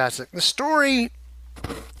fantastic. The story,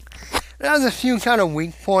 it has a few kind of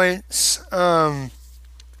weak points.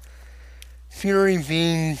 Fury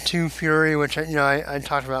being too Fury, which I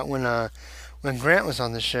talked about when Grant was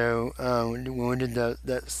on the show, when we did that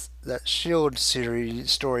S.H.I.E.L.D. series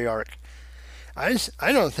story arc. I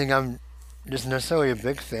don't think I'm just necessarily a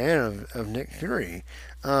big fan of Nick Fury.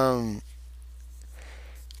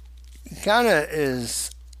 He kind of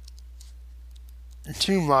is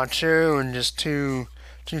too macho and just too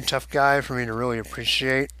tough guy for me to really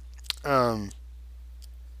appreciate. But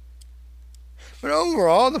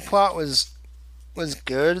overall, the plot was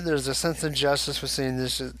good. There's a sense of justice with seeing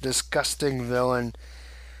this disgusting villain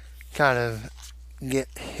kind of get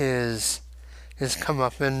his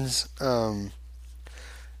comeuppance.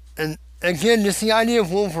 And again, just the idea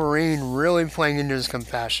of Wolverine really playing into his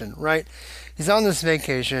compassion, right? He's on this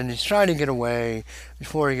vacation. He's trying to get away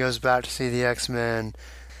before he goes back to see the X-Men.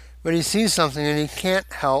 But he sees something and he can't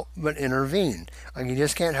help but intervene. Like, he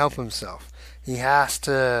just can't help himself. He has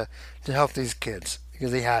to help these kids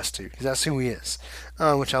because he has to, because that's who he is.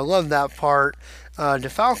 Which I love that part.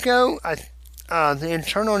 DeFalco, the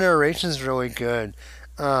internal narration is really good.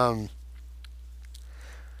 Some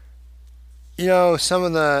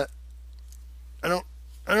of the I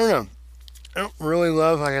don't know. I don't really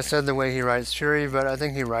love, like I said, the way he writes Fury, but I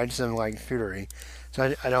think he writes them like Fury,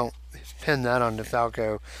 so I don't pin that on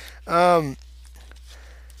DeFalco.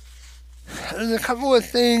 There's a couple of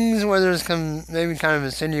things where there's maybe kind of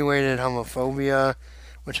insinuated homophobia,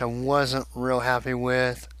 which I wasn't real happy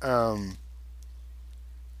with. And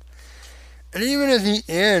even at the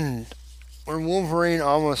end, where Wolverine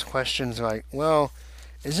almost questions, like, well,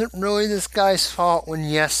 is it really this guy's fault? When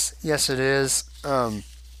yes it is.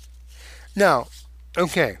 Now,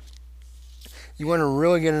 okay, you want to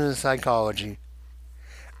really get into psychology.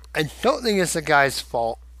 I don't think it's the guy's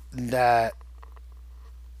fault that,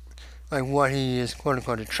 like, what he is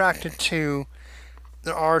quote-unquote attracted to.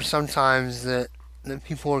 There are sometimes that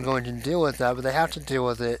people are going to deal with that, but they have to deal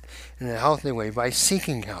with it in a healthy way by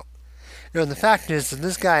seeking help. The fact is that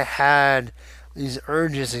this guy had these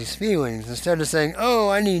urges, these feelings. Instead of saying, oh,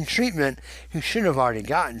 I need treatment, he should have already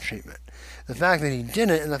gotten treatment. The fact that he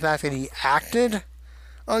didn't, and the fact that he acted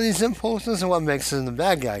on these impulses, is what makes him the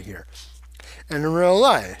bad guy here. And in real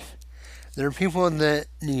life, there are people that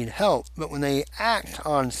need help, but when they act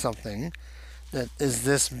on something that is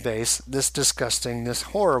this base, this disgusting, this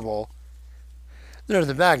horrible, they're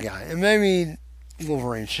the bad guy. And maybe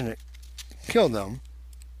Wolverine shouldn't kill them.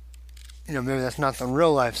 Maybe that's not the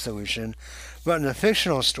real life solution, but in a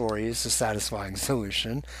fictional story, it's a satisfying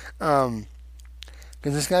solution. Because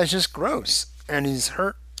this guy's just gross, and he's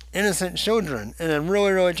hurt innocent children in a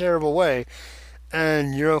really, really terrible way,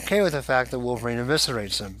 and you're okay with the fact that Wolverine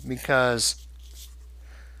eviscerates him, because,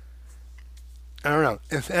 I don't know,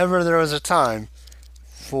 if ever there was a time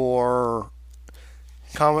for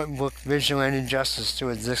comic book vigilante justice to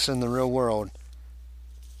exist in the real world,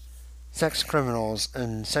 sex criminals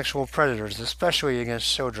and sexual predators, especially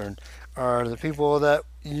against children, are the people that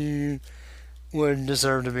you would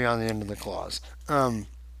deserve to be on the end of the claws.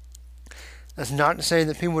 That's not to say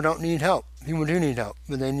that people don't need help. People do need help,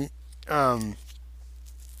 but they need. But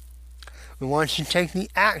once you take the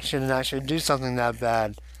action and actually do something that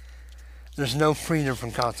bad, there's no freedom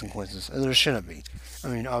from consequences, and there shouldn't be. I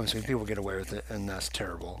mean, obviously people get away with it, and that's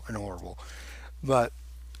terrible and horrible. But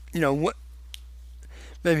what?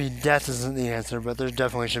 Maybe death isn't the answer, but there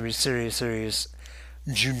definitely should be serious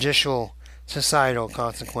judicial, societal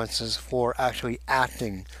consequences for actually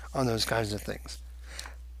acting on those kinds of things.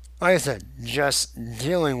 Like I said, just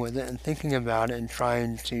dealing with it and thinking about it and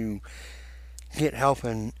trying to get help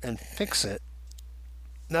and fix it,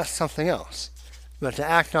 that's something else. But to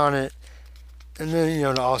act on it, and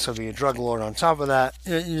then, to also be a drug lord on top of that,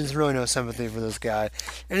 there's really no sympathy for this guy.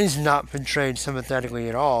 And he's not portrayed sympathetically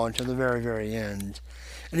at all until the very, very end.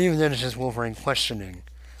 And even then, it's just Wolverine questioning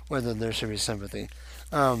whether there should be sympathy.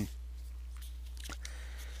 So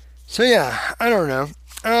yeah, I don't know.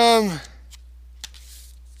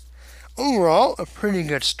 Overall, a pretty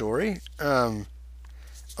good story.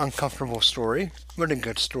 Uncomfortable story, but a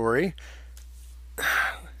good story.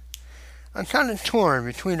 I'm kind of torn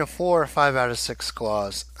between a 4 or 5 out of 6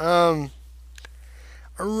 claws. I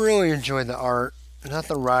really enjoyed the art. I thought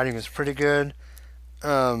the writing was pretty good.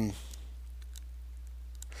 It's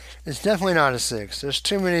definitely not a 6. There's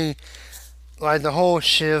too many, like the whole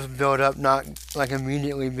Shiv build up not like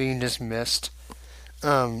immediately being dismissed.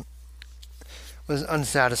 Was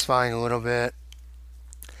unsatisfying a little bit.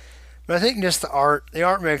 But I think just the art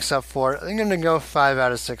makes up for it. I think I'm going to go 5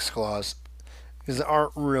 out of 6 claws. Because the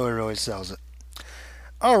art really, really sells it.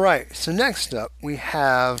 Alright, so next up we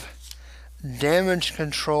have Damage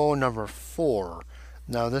Control number 4.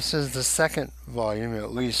 Now this is the second volume,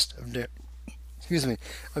 at least, of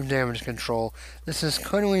Damage Control. This is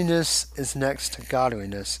Cleanliness is Next to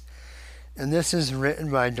Godliness. And this is written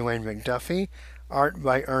by Dwayne McDuffie, art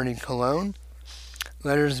by Ernie Colon,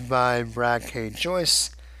 letters by Brad K. Joyce,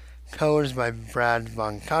 colors by Brad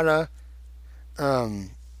Vancata.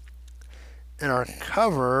 And our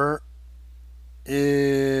cover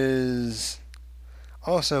is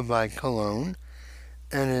also by Cologne,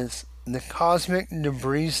 and it's The Cosmic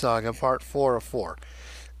Debris Saga Part 4 of 4.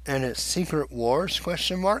 And it's Secret Wars,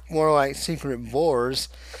 question mark, more like Secret Wars,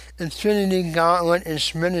 Infinity Gauntlet, and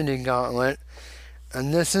Schminity Gauntlet.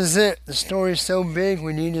 And this is it. The story's so big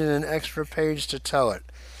we needed an extra page to tell it.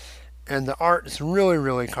 And the art is really,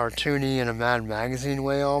 really cartoony in a Mad Magazine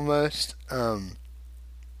way almost.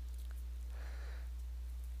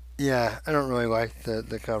 Yeah, I don't really like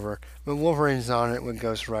the cover. But Wolverine's on it with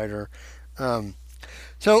Ghost Rider.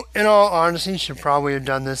 So, in all honesty, should probably have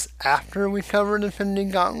done this after we covered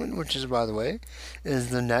Infinity Gauntlet, which is, by the way,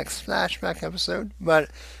 is the next flashback episode.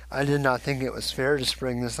 But I did not think it was fair to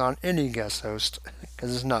spring this on any guest host,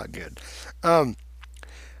 because it's not good.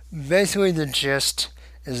 Basically, the gist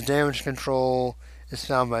is Damage Control is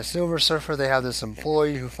found by Silver Surfer. They have this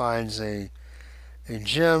employee who finds a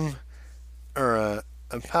gem, or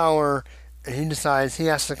a power, and he decides he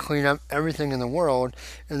has to clean up everything in the world,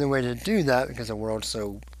 and the way to do that, because the world's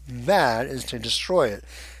so bad, is to destroy it.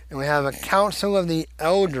 And we have a Council of the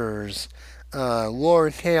Elders,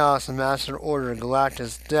 Lord Chaos and Master Order,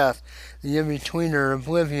 Galactus Death, the In-Betweener,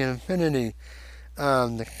 Oblivion, Infinity,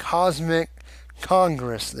 the Cosmic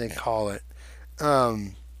Congress, they call it.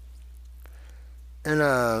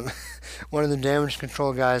 One of the Damage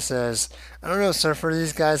Control guys says, I don't know, Surfer,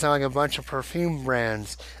 these guys sound like a bunch of perfume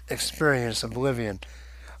brands. Experience, Oblivion.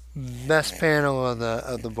 Best panel of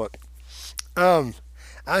the book.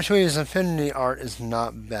 Actually, his Infinity art is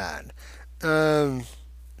not bad.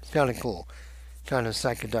 It's kind of cool. Kind of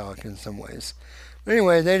psychedelic in some ways. But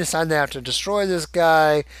anyway, they decide they have to destroy this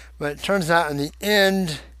guy, but it turns out in the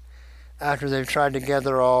end, after they've tried to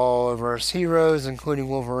gather all of Earth's heroes, including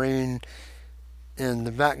Wolverine, in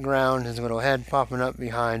the background, his little head popping up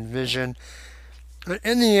behind Vision. But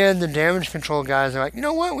in the end, the Damage Control guys are like, you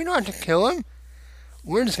know what? We don't have to kill him.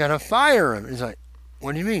 We're just going to fire him. He's like,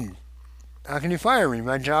 what do you mean? How can you fire me?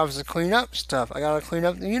 My job is to clean up stuff. I got to clean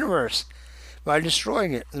up the universe by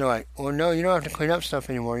destroying it. And they're like, well, no, you don't have to clean up stuff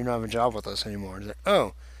anymore. You don't have a job with us anymore. He's like,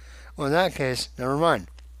 oh, well, in that case, never mind.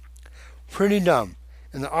 Pretty dumb.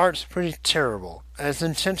 And the art's pretty terrible. And it's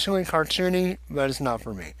intentionally cartoony, but it's not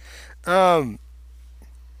for me.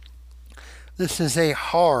 This is a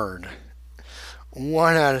hard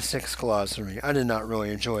 1 out of 6 claws for me. I did not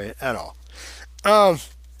really enjoy it at all.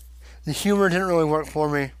 The humor didn't really work for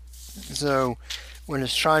me. So when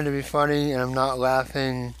it's trying to be funny and I'm not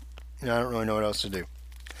laughing, I don't really know what else to do.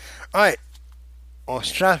 Alright. Well,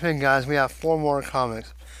 strap in, guys. We have 4 more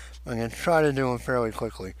comics. I'm going to try to do them fairly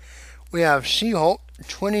quickly. We have She-Hulk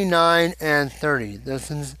 29 and 30.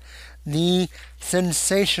 This is the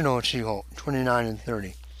sensational She-Hulk 29 and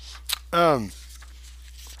 30.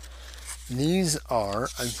 These are,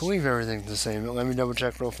 I believe everything's the same, but let me double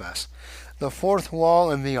check real fast. The Fourth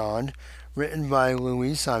Wall and Beyond, written by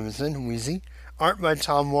Louise Simonson, Wheezy, art by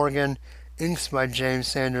Tom Morgan, inks by James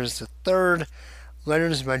Sanders III,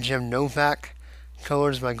 letters by Jim Novak,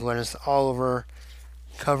 colors by Glennis Oliver,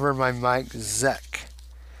 cover by Mike Zeck.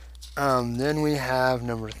 Then we have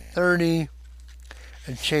number 30,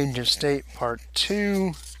 A Change of State, Part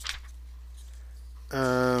 2.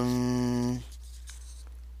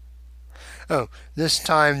 This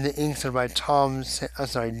time the inks are by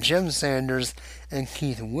Jim Sanders and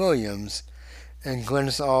Keith Williams, and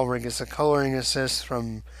Glennis Oliver gets a coloring assist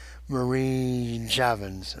from Marie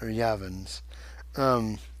Javins.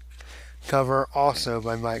 Cover also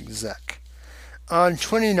by Mike Zeck. On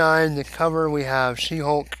 29, the cover we have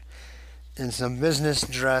She-Hulk in some business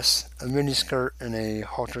dress, a miniskirt, and a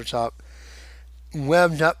halter top,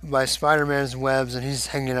 webbed up by Spider-Man's webs, and he's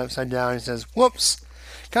hanging upside down. He says, whoops!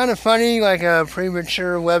 Kind of funny, like a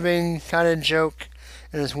premature webbing kind of joke,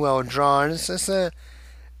 and it's well drawn. It's a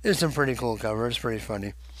pretty cool cover. It's pretty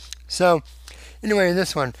funny. So, anyway,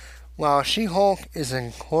 this one, while She-Hulk is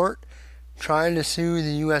in court trying to sue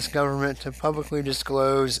the U.S. government to publicly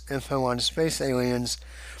disclose info on space aliens,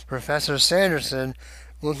 Professor Sanderson,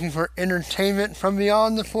 looking for entertainment from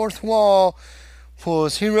beyond the fourth wall,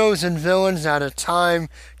 pulls heroes and villains out of time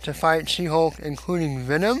to fight She-Hulk, including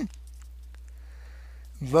Venom,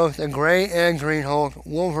 both a Gray and Green Hulk,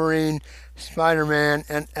 Wolverine, Spider-Man,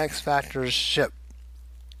 and X-Factor's ship.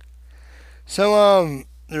 So,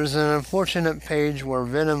 there's an unfortunate page where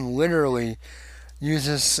Venom literally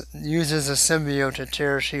uses a symbiote to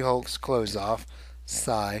tear She-Hulk's clothes off.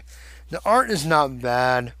 Sigh. The art is not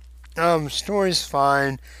bad. Story's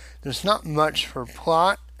fine. There's not much for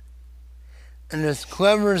plot. And as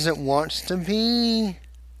clever as it wants to be,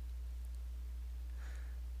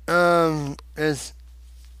 it's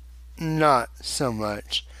not so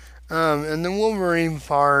much. And the Wolverine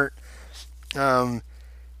part,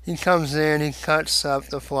 He comes in, he cuts up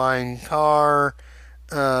the flying car,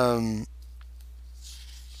 and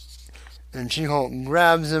She-Hulk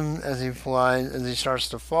grabs him as he starts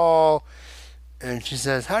to fall, and she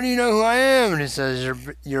says, "How do you know who I am?" And he says,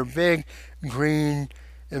 "You're big, green,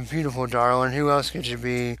 and beautiful, darling. Who else could you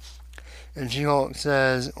be?" And She-Hulk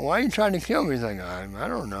says, "Why are you trying to kill me?" He's like, I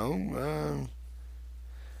don't know.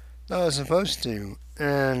 I was supposed to.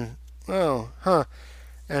 And, well, huh.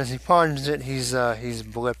 And as he ponders it, he's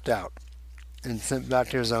blipped out and sent back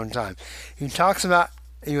to his own time. He talks about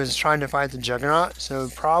he was trying to fight the Juggernaut, so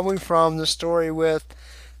probably from the story with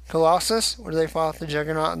Colossus, where they fought the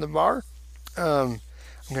Juggernaut in the bar. I'm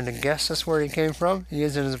going to guess that's where he came from. He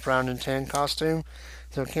is in his brown and tan costume,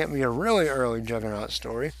 so it can't be a really early Juggernaut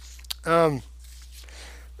story.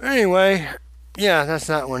 Anyway, yeah, that's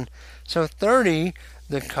that one. So 30,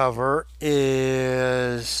 the cover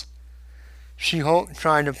is She-Hulk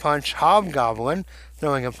trying to punch Hobgoblin,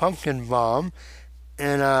 throwing a pumpkin bomb,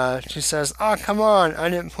 and she says, "Ah, come on, I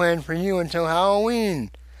didn't plan for you until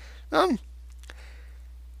Halloween."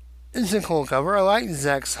 It's a cool cover. I like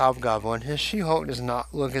Zek's Hobgoblin. His She-Hulk does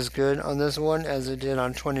not look as good on this one as it did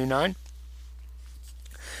on 29.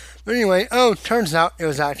 But anyway, turns out it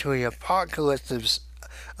was actually Apocalypse's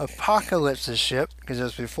ship, because it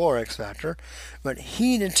was before X-Factor, but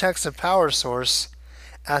he detects a power source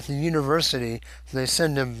at the university, so they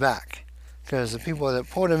send him back, because the people that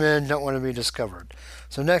pulled him in don't want to be discovered.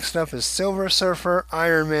 So next up is Silver Surfer,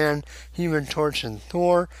 Iron Man, Human Torch, and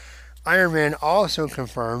Thor. Iron Man also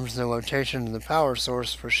confirms the location of the power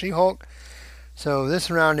source for She-Hulk, so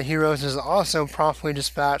this round of heroes is also promptly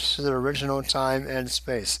dispatched to their original time and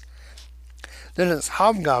space. Then it's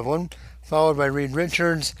Hobgoblin, followed by Reed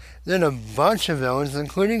Richards, then a bunch of villains,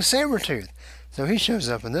 including Sabretooth. So he shows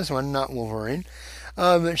up in this one, not Wolverine.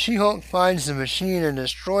 But She-Hulk finds the machine and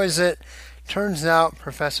destroys it. Turns out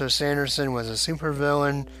Professor Sanderson was a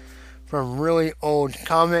supervillain from really old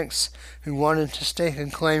comics who wanted to stake a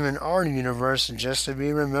claim in our universe just to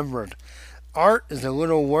be remembered. Art is a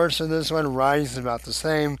little worse in this one, writing's about the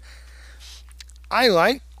same. I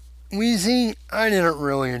like Wheezy. I didn't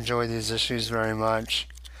really enjoy these issues very much.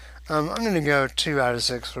 I'm going to go 2 out of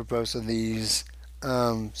 6 for both of these.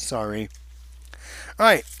 Sorry.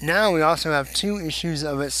 Alright, now we also have 2 issues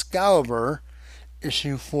of Excalibur,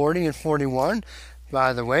 issue 40 and 41.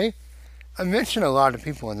 By the way, I mentioned a lot of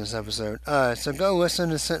people in this episode, so go listen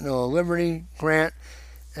to Sentinel of Liberty, Grant,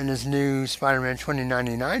 and his new Spider-Man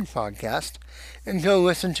 2099 podcast, and go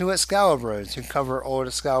listen to Excaliburs, who cover old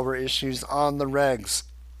Excalibur issues on the regs.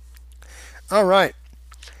 Alright,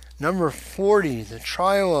 number 40, The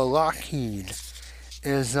Trial of Lockheed,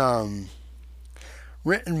 is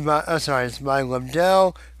written by, it's by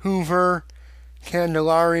Lobdell, Hoover,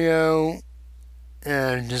 Candelario,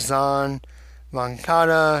 and Dizan,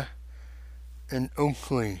 Moncada, and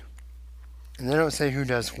Oakley. And they don't say who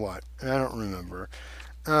does what, and I don't remember.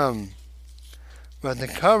 But the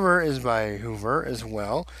cover is by Hoover as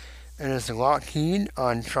well, and it's Lockheed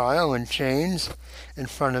on trial in chains in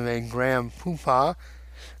front of a Grand Poopah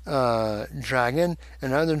dragon,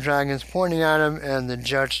 and other dragons pointing at him, and the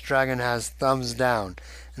judge dragon has thumbs down.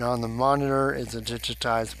 And on the monitor is a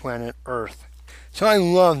digitized planet Earth. So I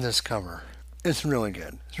love this cover. It's really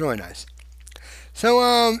good. It's really nice.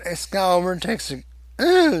 So Excalibur takes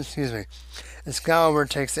Excalibur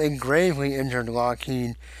takes a gravely injured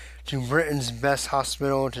Lockheed to Britain's best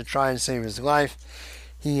hospital to try and save his life.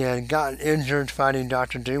 He had gotten injured fighting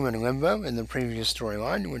Dr. Doom in Limbo in the previous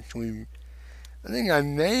storyline, which I think I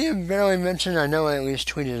may have barely mentioned. I know I at least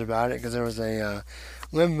tweeted about it because there was a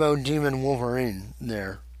Limbo Demon Wolverine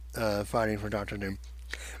there fighting for Dr. Doom.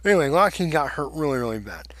 But anyway, Lockheed got hurt really, really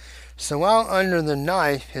bad. So while under the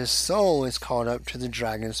knife, his soul is called up to the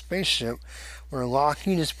Dragon spaceship, where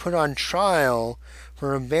Lockheed is put on trial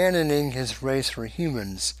for abandoning his race for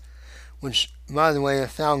humans, which, by the way,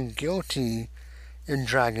 if found guilty in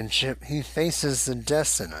Dragon ship, he faces the death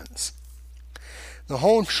sentence. The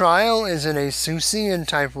whole trial is in a Seussian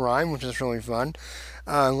type rhyme, which is really fun.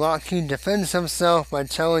 Lockheed defends himself by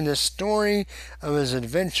telling the story of his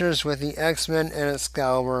adventures with the X-Men and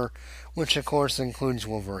Excalibur, which of course includes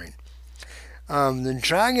Wolverine. The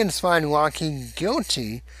Dragons find Lockheed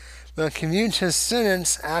guilty, but commutes his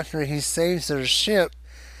sentence after he saves their ship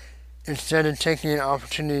instead of taking an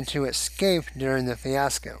opportunity to escape during the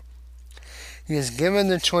fiasco. He is given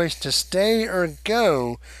the choice to stay or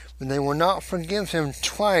go, but they will not forgive him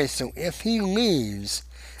twice, so if he leaves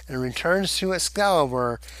and returns to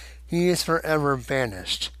Excalibur, he is forever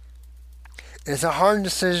banished. It's a hard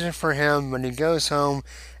decision for him, but he goes home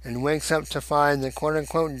and wakes up to find the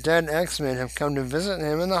quote-unquote dead X-Men have come to visit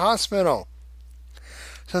him in the hospital.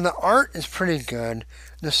 So the art is pretty good.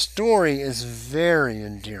 The story is very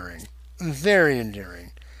endearing. Very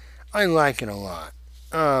endearing. I like it a lot.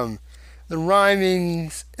 The rhyming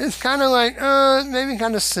is kind of like, maybe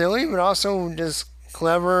kind of silly, but also just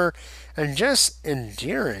clever and just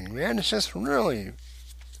endearing, man. It's just really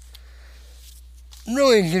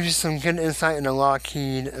gives you some good insight into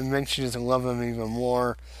Lockheed and makes you just love him even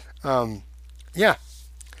more. Yeah.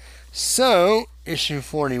 So, issue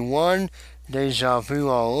 41, Deja Vu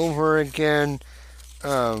all over again.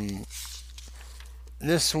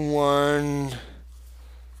 This one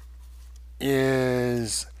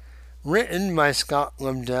is written by Scott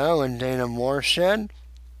Lobdell and Dana Morshed.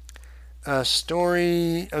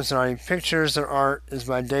 Pictures or art is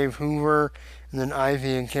by Dave Hoover, and then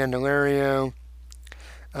Ivy and Candelario.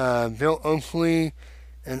 Bill Oakley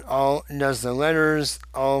and all does the letters.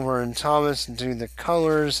 Oliver and Thomas do the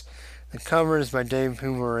colors. The cover is by Dave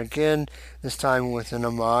Hoover again, this time with an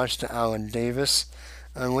homage to Alan Davis.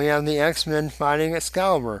 And we have the X-Men fighting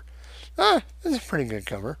Excalibur. It's a pretty good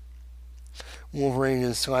cover. Wolverine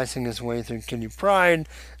is slicing his way through Kitty Pryde,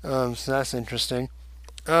 so that's interesting.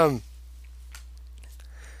 Yeah.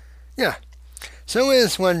 So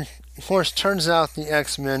this one, of course, turns out the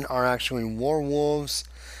X-Men are actually werewolves.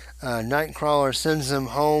 Nightcrawler sends them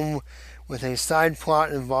home with a side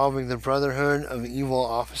plot involving the Brotherhood of Evil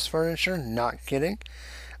Office Furniture. Not kidding.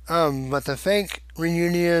 But the fake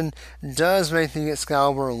reunion does make the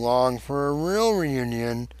Excalibur long for a real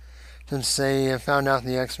reunion, since they have found out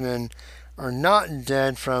the X-Men are not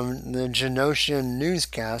dead from the Genoshan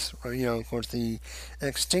newscast, or, of course, the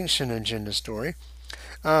Extinction Agenda story.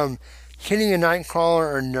 Kitty and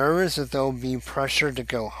Nightcrawler are nervous that they'll be pressured to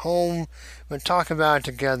go home, but talk about it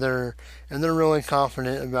together, and they're really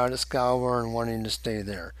confident about Excalibur and wanting to stay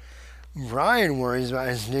there. Brian worries about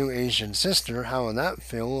his new Asian sister. How will that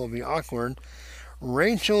feel? It'll be awkward.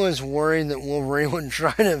 Rachel is worried that Wolverine would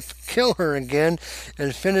try to kill her again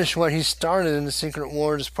and finish what he started in the Secret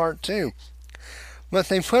Wars Part 2. But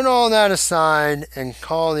they put all that aside and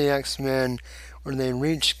call the X-Men, where they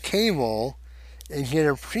reach Cable and get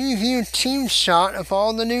a preview team shot of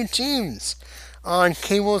all the new teams on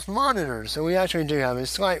Cable's monitor. So we actually do have a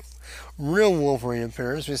slight real Wolverine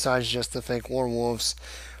appearance besides just the fake werewolves,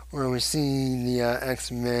 where we see the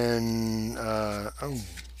X-Men.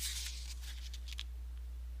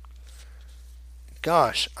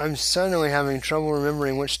 Gosh, I'm suddenly having trouble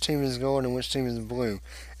remembering which team is gold and which team is blue.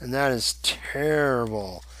 And that is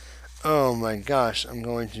terrible. Oh my gosh, I'm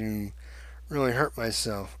going to really hurt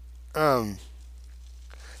myself. The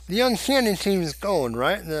Uncanny team is gold,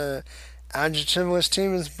 right? The Adjectiveless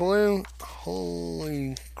team is blue.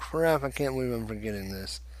 Holy crap, I can't believe I'm forgetting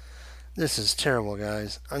this. This is terrible,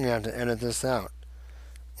 guys. I'm going to have to edit this out.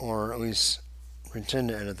 Or at least pretend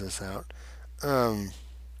to edit this out.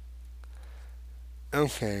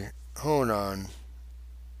 Okay, hold on.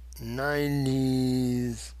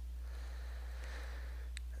 90s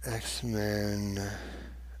X-Men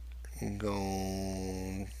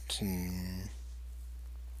Gold Team.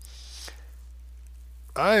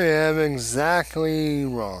 I am exactly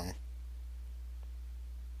wrong.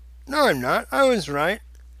 No, I'm not. I was right.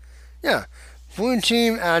 Yeah. Blue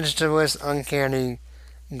Team, Adjectiveless, Uncanny,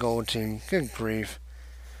 Gold Team. Good grief.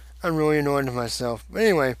 I'm really annoyed with myself. But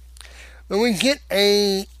anyway, when we get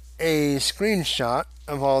a screenshot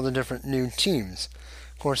of all the different new teams.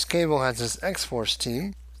 Of course, Cable has this X-Force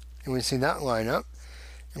team, and we see that lineup.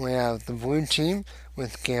 And we have the blue team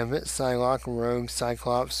with Gambit, Psylocke, Rogue,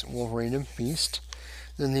 Cyclops, Wolverine, and Beast.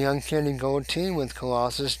 Then the Uncanny Gold team with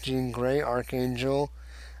Colossus, Jean Grey, Archangel,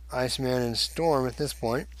 Iceman, and Storm at this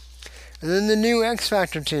point. And then the new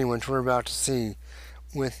X-Factor team, which we're about to see,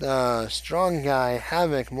 with Strong Guy,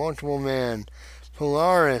 Havoc, Multiple Man,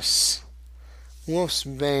 Polaris,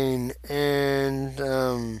 Wolfsbane, and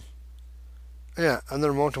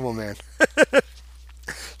another Multiple Man.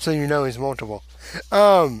 So you know he's multiple.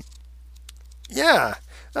 Yeah,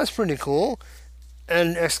 that's pretty cool.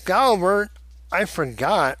 And Excalibur, I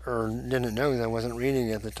forgot or didn't know that I wasn't reading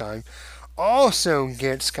it at the time, also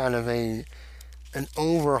gets kind of an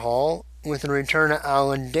overhaul with the return of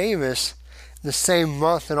Alan Davis the same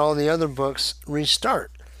month that all the other books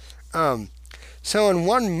restart. So in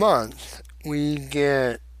 1 month, we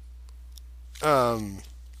get Alan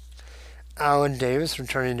Davis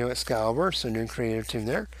returning to Excalibur, so new creative team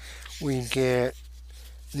there. We get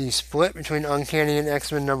the split between Uncanny and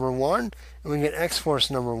X-Men #1, and we get X-Force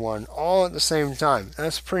 #1, all at the same time.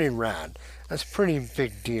 That's pretty rad. That's a pretty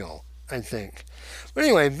big deal, I think. But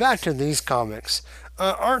anyway, back to these comics.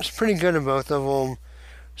 Art's pretty good in both of them.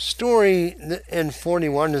 Story in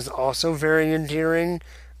 41 is also very endearing.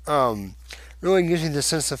 Really gives you the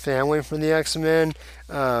sense of family for the X-Men.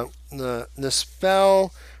 The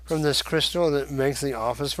spell from this crystal that makes the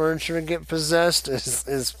office furniture get possessed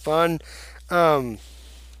is fun. So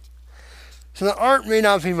the art may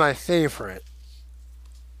not be my favorite,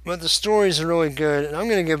 but the stories are really good, and I'm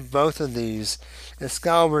going to give both of these,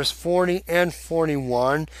 Excalibur's 40 and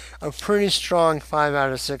 41, a pretty strong 5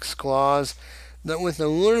 out of 6 claws, that with a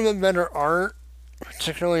little bit better art,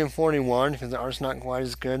 particularly in 41, because the art's not quite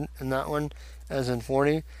as good in that one as in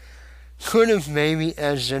 40, could have maybe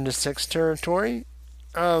edged into 6 territory.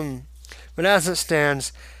 But as it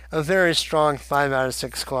stands, a very strong 5 out of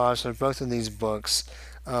 6 claws for both of these books,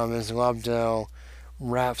 as Lobdell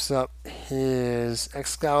wraps up his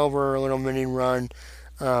Excalibur little mini run.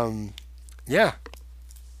 Yeah.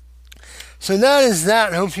 So that is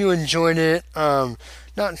that. Hope you enjoyed it.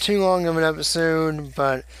 Not too long of an episode,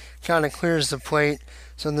 but kind of clears the plate.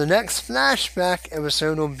 So the next flashback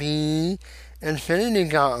episode will be Infinity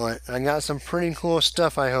Gauntlet. I got some pretty cool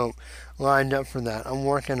stuff, I hope, lined up for that. I'm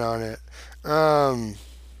working on it.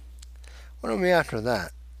 What will be after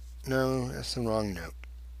that? No, that's the wrong note.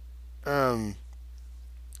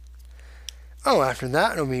 After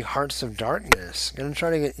that it'll be Hearts of Darkness. Gonna try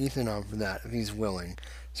to get Ethan on for that if he's willing.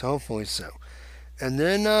 So hopefully so. And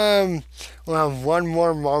then we'll have one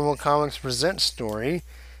more Marvel Comics Presents story.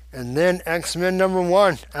 And then X-Men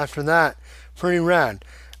 #1 after that. Pretty rad.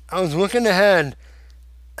 I was looking ahead.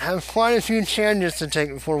 Have quite a few changes to take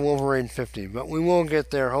before Wolverine 50. But we will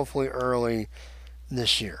get there hopefully early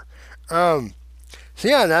this year. So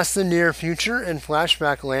yeah, that's the near future in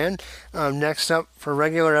Flashback Land. Next up for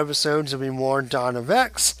regular episodes will be more Dawn of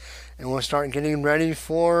X. And we'll start getting ready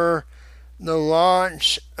for the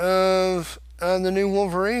launch of the new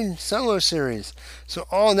Wolverine solo series. So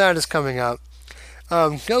all that is coming up.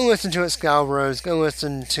 Go listen to Excalibur. Go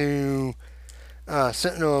listen to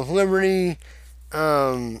Sentinel of Liberty.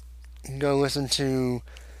 Go listen to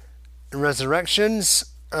Resurrections.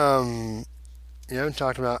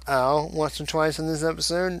 Talked about Al once or twice in this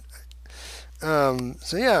episode. So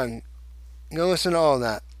yeah, go listen to all of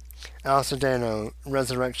that. Al Sedano,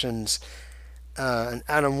 Resurrections, and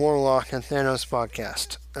Adam Warlock and Thanos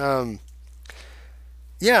podcast.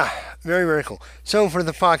 Yeah, very, very cool. So for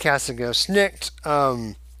the podcast to go snicked,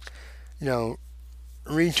 retweets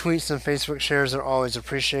and Facebook shares are always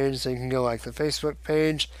appreciated. So you can go like the Facebook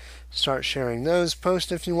page, start sharing those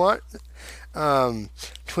posts if you want.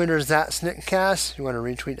 Twitter's @SnickCast. If you want to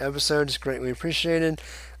retweet episodes, greatly appreciated.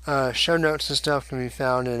 Show notes and stuff can be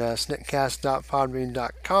found at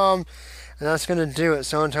snickcast.podbean.com. And that's going to do it.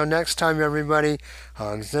 So until next time, everybody,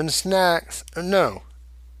 hugs and snacks. No.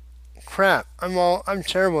 Crap. I'm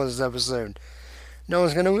terrible at this episode. No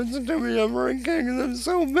one's going to listen to me ever again because I'm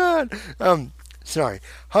so bad. Sorry.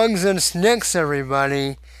 Hugs and snicks,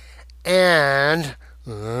 everybody. And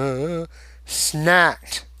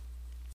snacked.